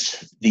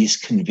use these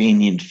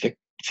convenient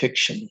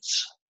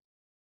fictions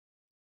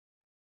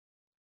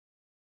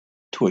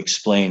to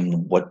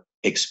explain what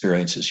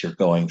experiences you're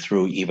going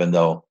through, even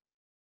though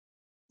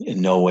in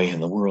no way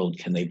in the world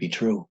can they be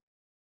true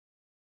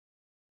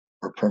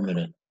or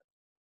permanent.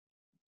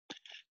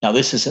 Now,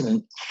 this is an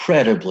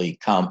incredibly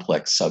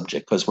complex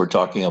subject because we're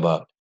talking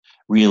about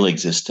real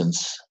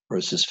existence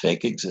versus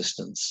fake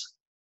existence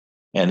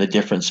and the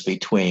difference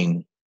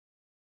between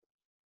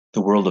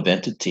the world of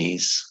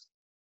entities,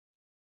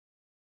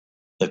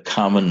 the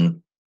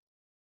common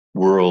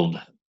world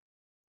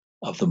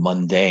of the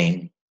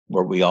mundane,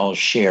 where we all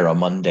share a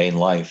mundane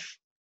life,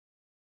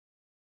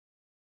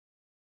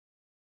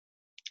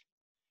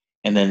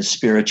 and then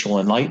spiritual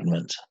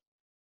enlightenment,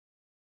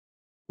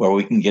 where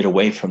we can get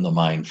away from the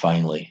mind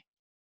finally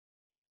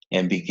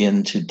and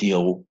begin to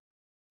deal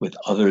with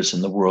others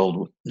in the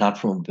world, not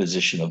from a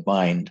position of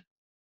mind,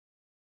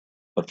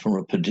 but from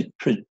a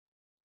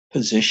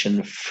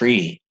position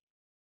free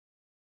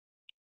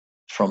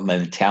from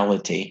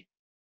mentality,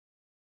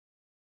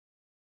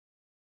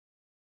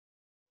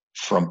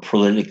 from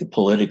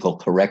political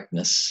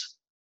correctness,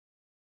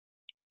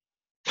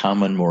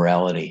 common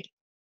morality,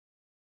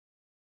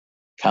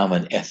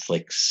 common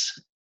ethics,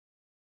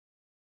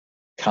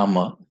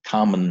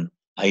 common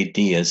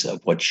ideas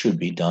of what should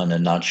be done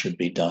and not should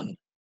be done.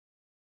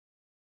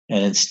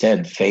 And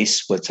instead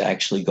face what's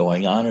actually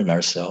going on in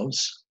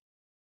ourselves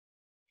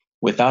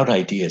without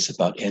ideas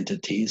about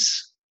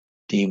entities,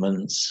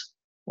 demons,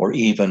 or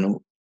even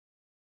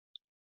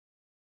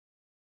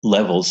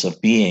levels of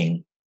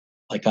being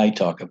like I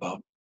talk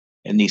about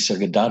and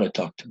Nisargadatta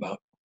talked about.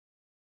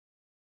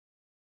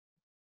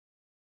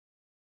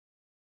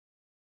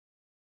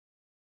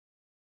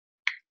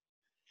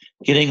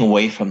 Getting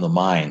away from the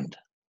mind,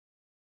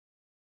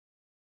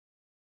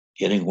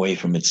 getting away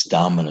from its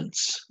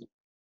dominance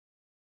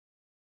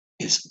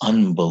is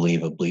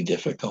unbelievably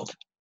difficult.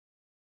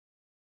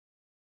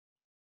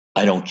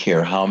 I don't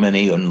care how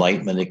many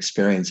enlightenment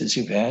experiences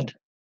you've had,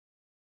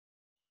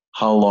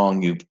 how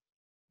long you've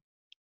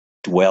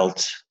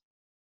dwelt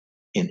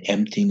in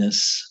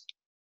emptiness,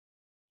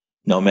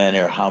 no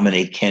matter how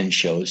many Ken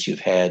shows you've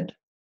had,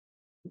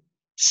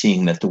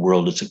 seeing that the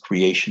world is a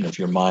creation of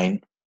your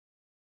mind.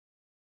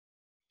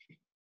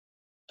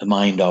 The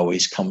mind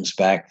always comes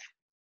back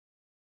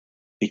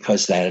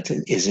because that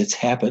is its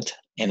habit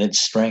and its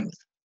strength.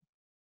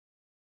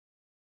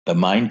 The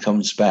mind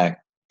comes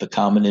back, the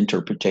common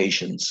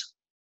interpretations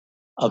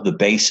of the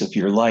base of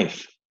your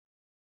life.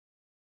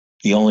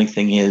 The only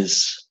thing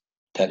is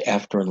that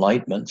after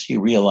enlightenment,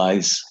 you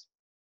realize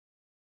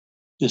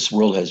this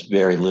world has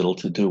very little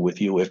to do with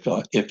you,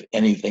 if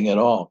anything at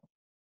all.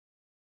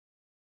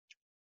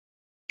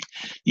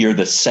 You're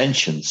the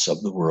sentience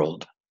of the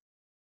world.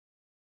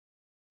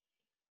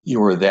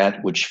 You are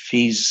that which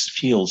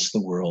feels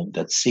the world,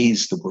 that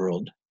sees the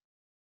world,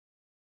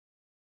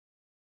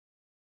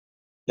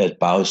 that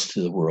bows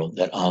to the world,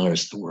 that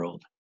honors the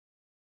world.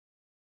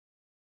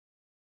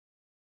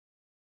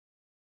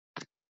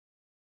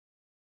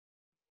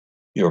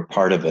 You're a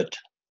part of it,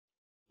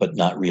 but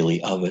not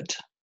really of it.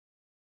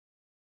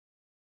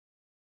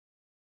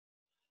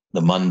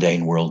 The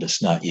mundane world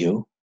is not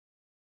you.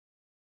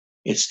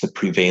 It's the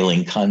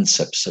prevailing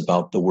concepts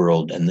about the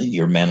world and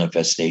your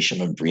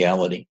manifestation of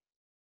reality.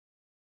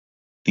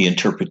 The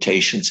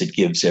interpretations it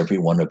gives every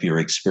one of your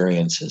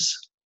experiences.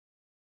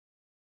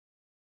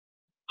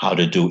 How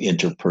to do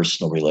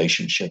interpersonal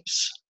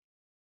relationships.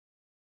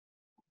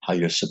 How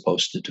you're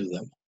supposed to do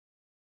them.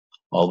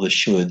 All the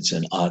shoulds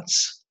and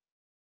oughts.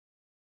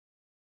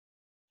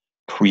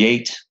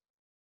 create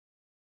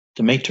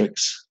the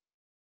matrix.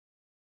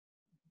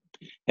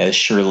 As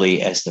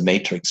surely as the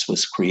matrix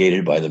was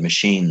created by the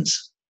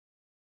machines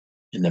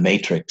in the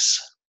Matrix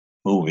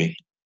movie,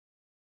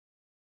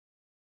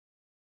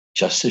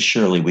 just as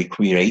surely we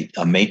create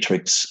a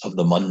matrix of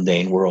the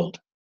mundane world.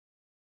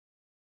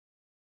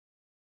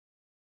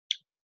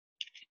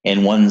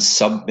 And one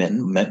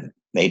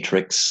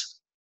sub-matrix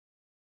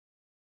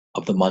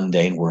of the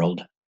mundane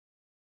world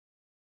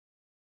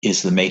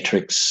is the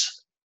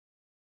matrix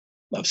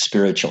of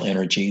spiritual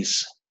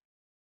energies,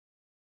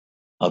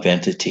 of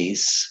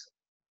entities,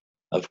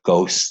 of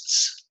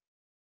ghosts,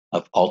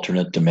 of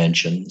alternate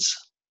dimensions,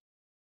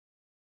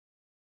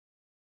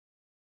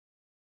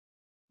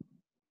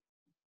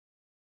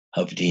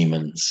 of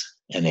demons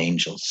and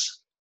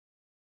angels,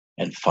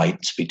 and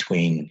fights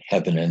between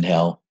heaven and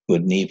hell,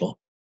 good and evil.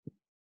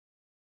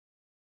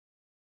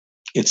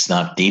 It's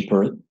not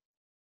deeper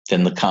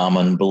than the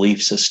common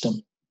belief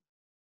system.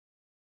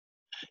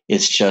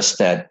 It's just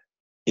that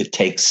it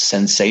takes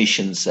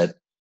sensations that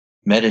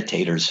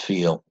meditators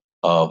feel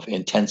of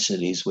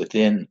intensities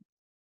within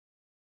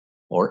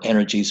or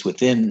energies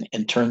within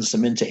and turns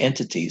them into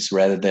entities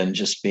rather than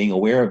just being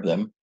aware of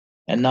them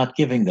and not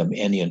giving them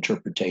any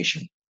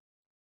interpretation.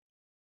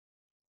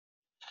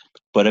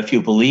 But if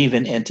you believe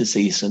in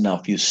entities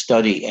enough, you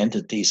study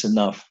entities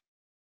enough,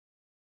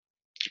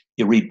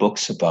 you read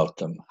books about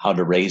them, how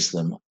to raise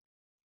them,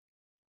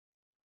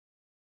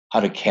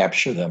 how to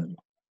capture them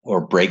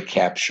or break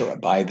capture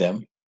by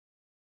them.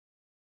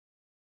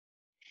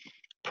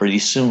 Pretty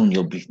soon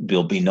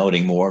you'll be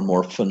noting more and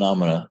more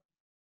phenomena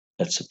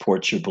that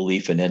support your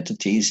belief in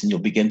entities, and you'll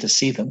begin to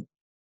see them.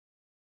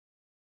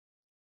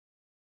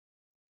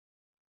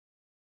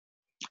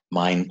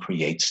 Mind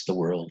creates the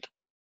world.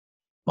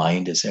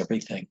 Mind is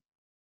everything.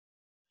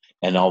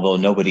 And although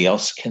nobody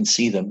else can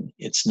see them,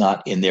 it's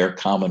not in their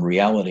common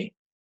reality.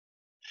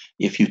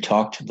 If you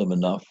talk to them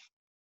enough,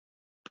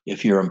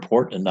 if you're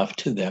important enough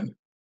to them,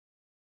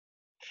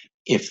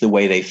 if the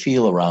way they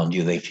feel around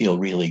you, they feel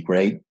really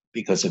great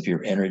because of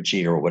your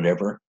energy or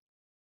whatever,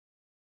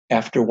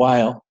 after a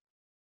while,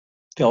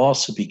 they'll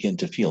also begin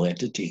to feel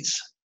entities.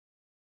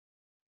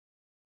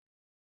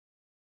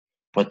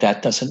 But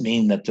that doesn't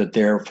mean that they're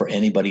there for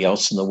anybody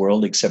else in the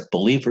world except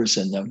believers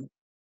in them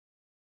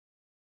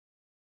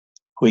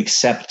who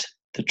accept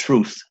the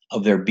truth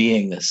of their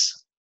beingness.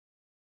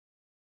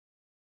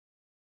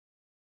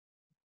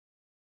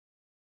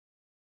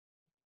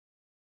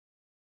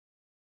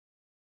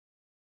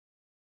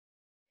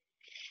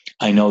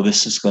 I know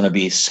this is going to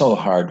be so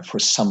hard for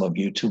some of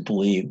you to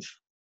believe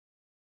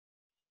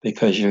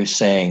because you're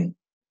saying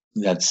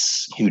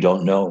you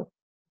don't know.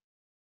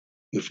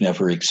 You've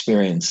never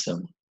experienced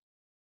them.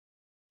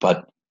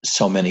 But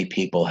so many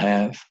people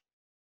have.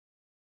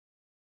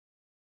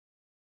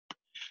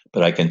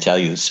 But I can tell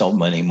you so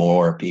many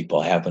more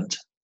people haven't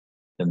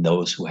than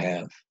those who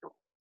have.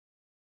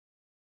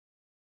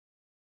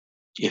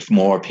 If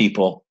more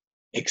people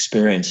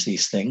experience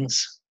these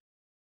things,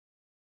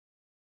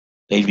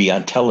 they'd be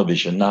on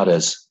television, not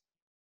as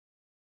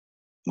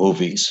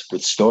movies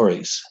with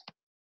stories,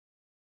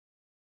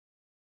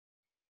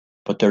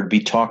 but there'd be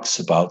talks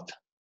about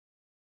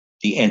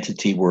the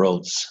entity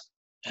worlds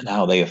and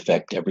how they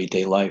affect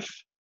everyday life.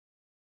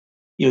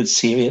 You'd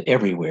see it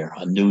everywhere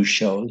on news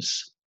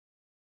shows,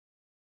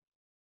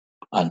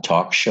 on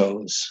talk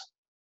shows.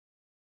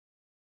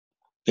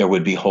 There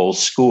would be whole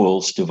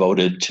schools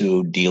devoted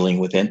to dealing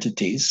with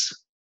entities,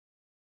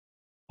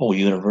 whole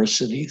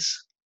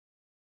universities,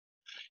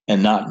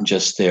 and not in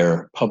just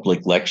their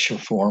public lecture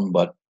form,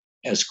 but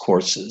as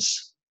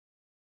courses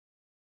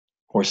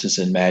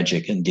in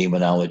magic and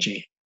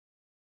demonology.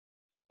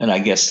 And I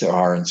guess there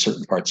are in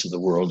certain parts of the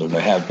world, or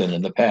there have been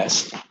in the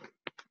past.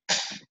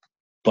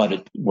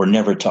 But we're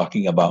never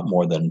talking about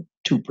more than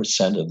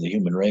 2% of the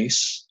human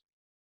race.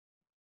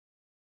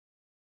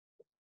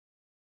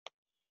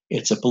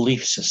 It's a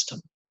belief system.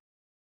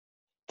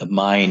 The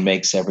mind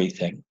makes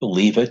everything.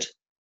 Believe it,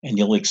 and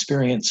you'll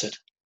experience it.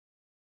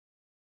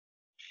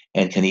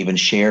 And can even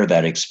share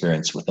that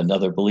experience with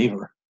another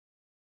believer.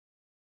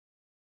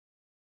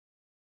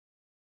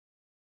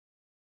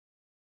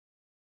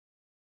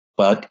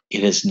 But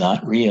it is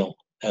not real.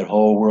 That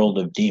whole world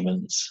of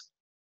demons,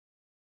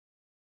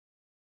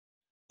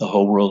 the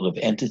whole world of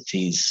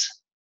entities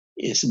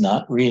is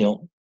not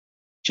real.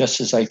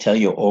 Just as I tell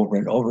you over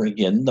and over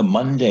again, the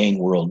mundane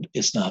world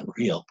is not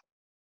real.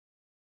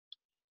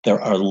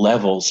 There are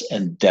levels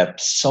and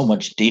depths so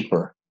much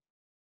deeper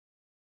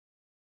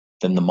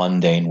than the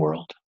mundane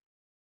world,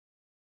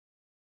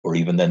 or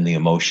even than the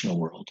emotional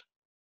world.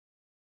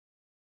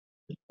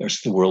 There's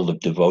the world of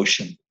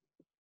devotion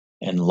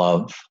and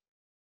love,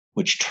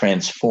 which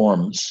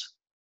transforms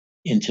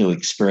into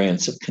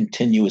experience of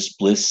continuous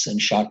bliss and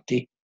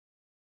Shakti,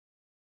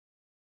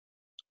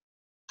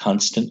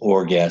 constant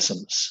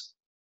orgasms,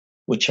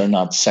 which are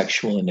not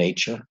sexual in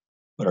nature,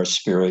 but are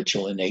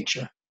spiritual in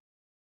nature,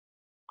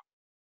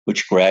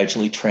 which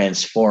gradually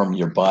transform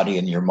your body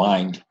and your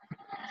mind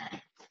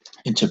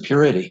into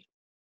purity.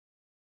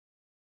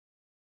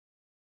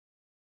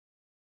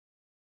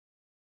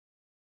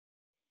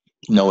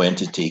 No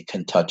entity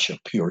can touch a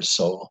pure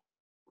soul,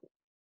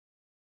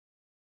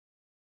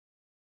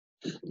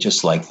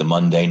 just like the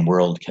mundane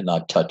world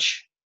cannot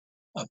touch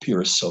a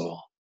pure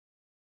soul.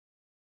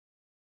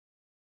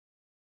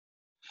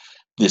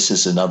 This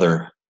is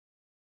another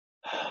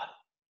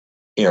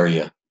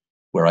area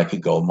where I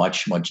could go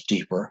much, much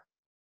deeper.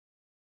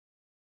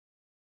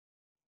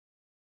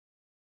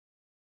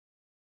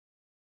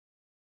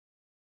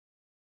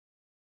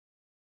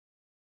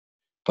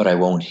 But I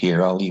won't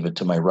here. I'll leave it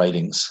to my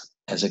writings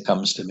as it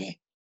comes to me.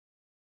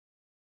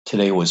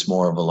 Today was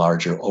more of a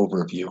larger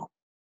overview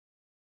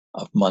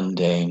of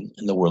mundane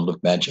in the world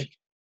of magic.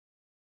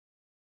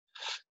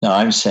 Now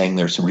I'm saying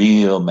there's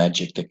real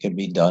magic that can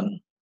be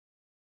done.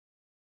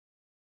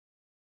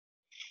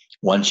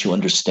 Once you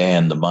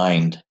understand the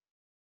mind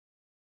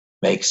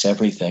makes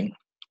everything,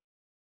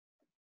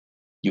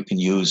 you can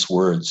use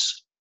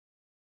words.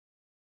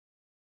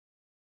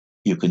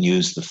 You can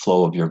use the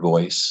flow of your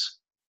voice,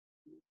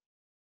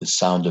 the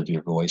sound of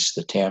your voice,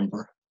 the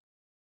timbre.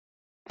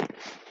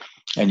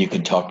 And you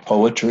can talk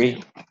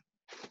poetry,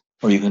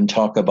 or you can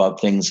talk about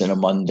things in a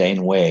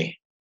mundane way,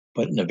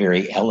 but in a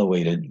very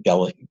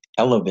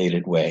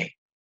elevated way,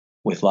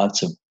 with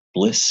lots of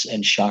bliss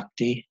and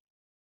Shakti.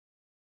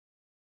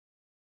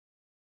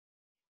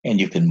 And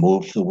you can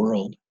move the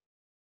world.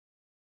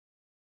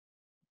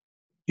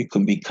 You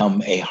can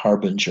become a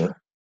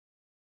harbinger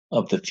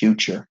of the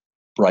future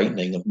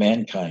brightening of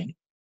mankind.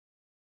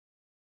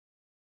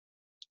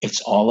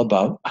 It's all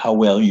about how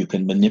well you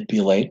can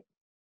manipulate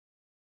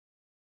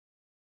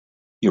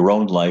your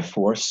own life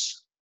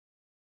force,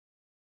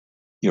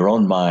 your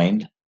own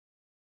mind,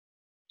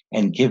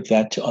 and give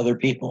that to other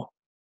people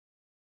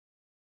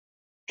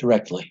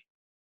directly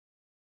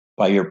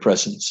by your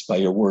presence, by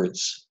your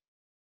words,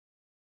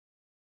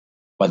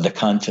 by the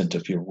content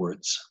of your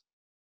words.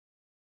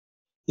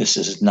 This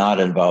is not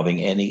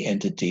involving any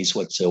entities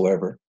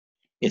whatsoever.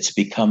 It's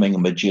becoming a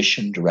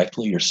magician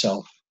directly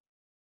yourself,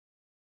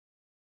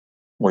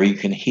 where you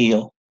can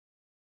heal,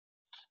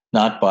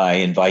 not by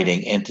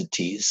inviting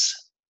entities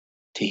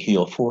to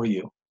heal for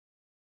you,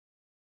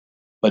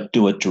 but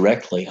do it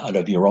directly out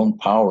of your own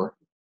power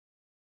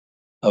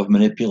of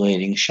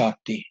manipulating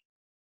Shakti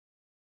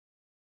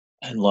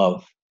and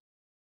love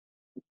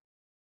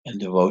and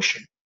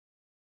devotion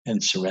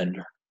and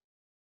surrender,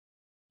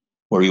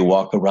 where you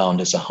walk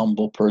around as a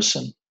humble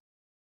person,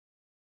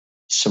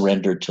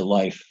 surrendered to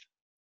life,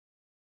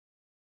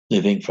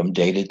 living from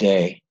day to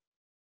day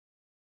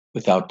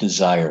without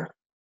desire.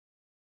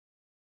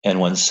 And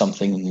when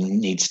something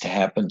needs to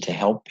happen to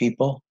help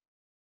people,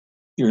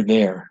 you're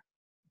there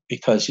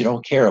because you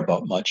don't care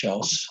about much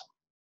else.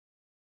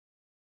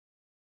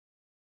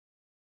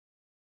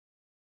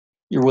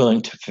 You're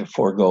willing to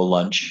forego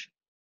lunch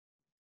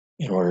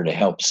in order to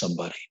help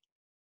somebody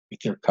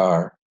with your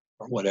car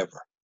or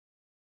whatever.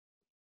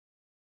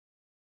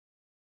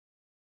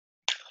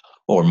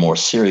 Or more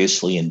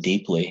seriously and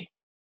deeply,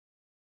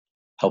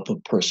 help a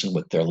person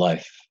with their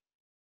life.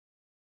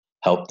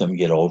 Help them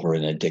get over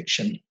an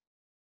addiction.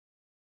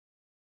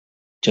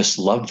 Just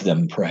love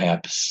them,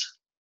 perhaps.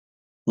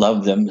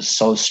 Love them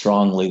so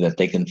strongly that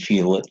they can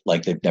feel it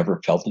like they've never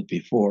felt it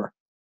before.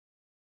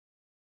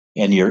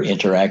 And your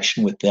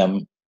interaction with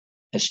them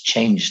has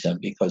changed them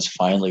because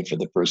finally, for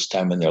the first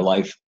time in their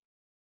life,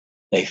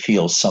 they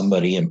feel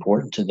somebody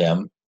important to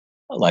them,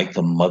 like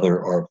a mother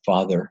or a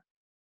father,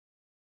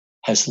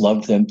 has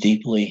loved them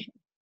deeply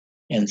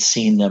and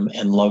seen them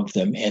and loved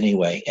them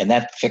anyway. And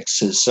that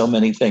fixes so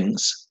many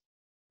things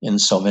in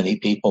so many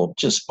people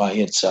just by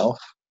itself.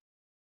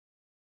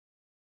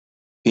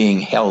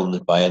 Being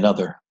held by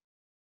another,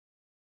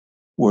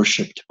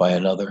 worshipped by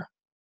another,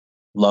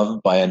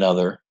 loved by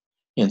another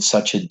in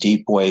such a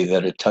deep way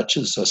that it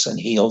touches us and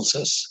heals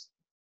us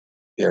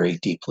very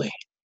deeply.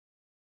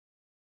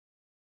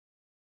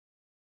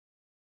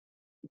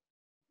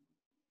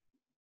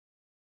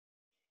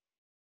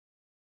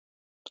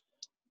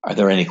 Are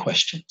there any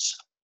questions?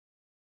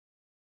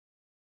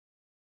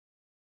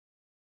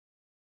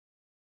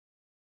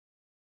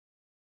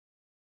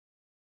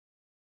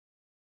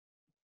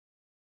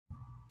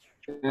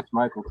 It's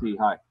Michael T.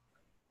 Hi.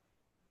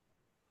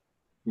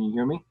 Can you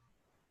hear me?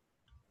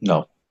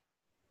 No,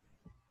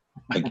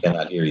 I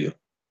cannot hear you.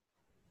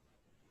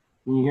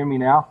 Can you hear me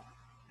now?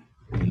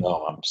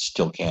 No, I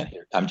still can't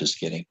hear. I'm just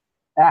kidding.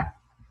 I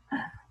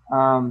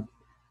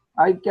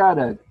got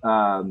it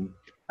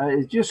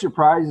just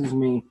surprises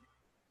me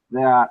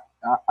that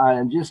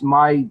just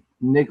my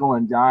nickel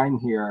and dime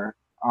here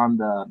on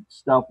the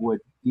stuff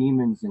with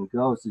demons and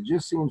ghosts. It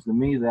just seems to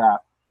me that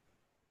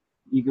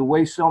you can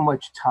waste so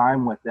much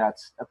time with that.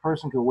 A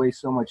person could waste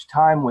so much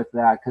time with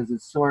that because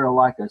it's sort of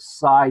like a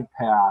side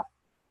path.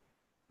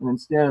 And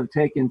instead of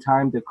taking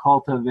time to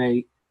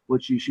cultivate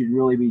what you should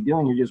really be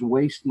doing, you're just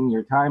wasting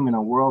your time in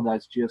a world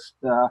that's just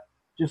a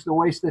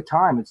waste of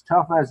time. It's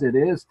tough as it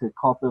is to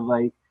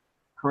cultivate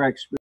correct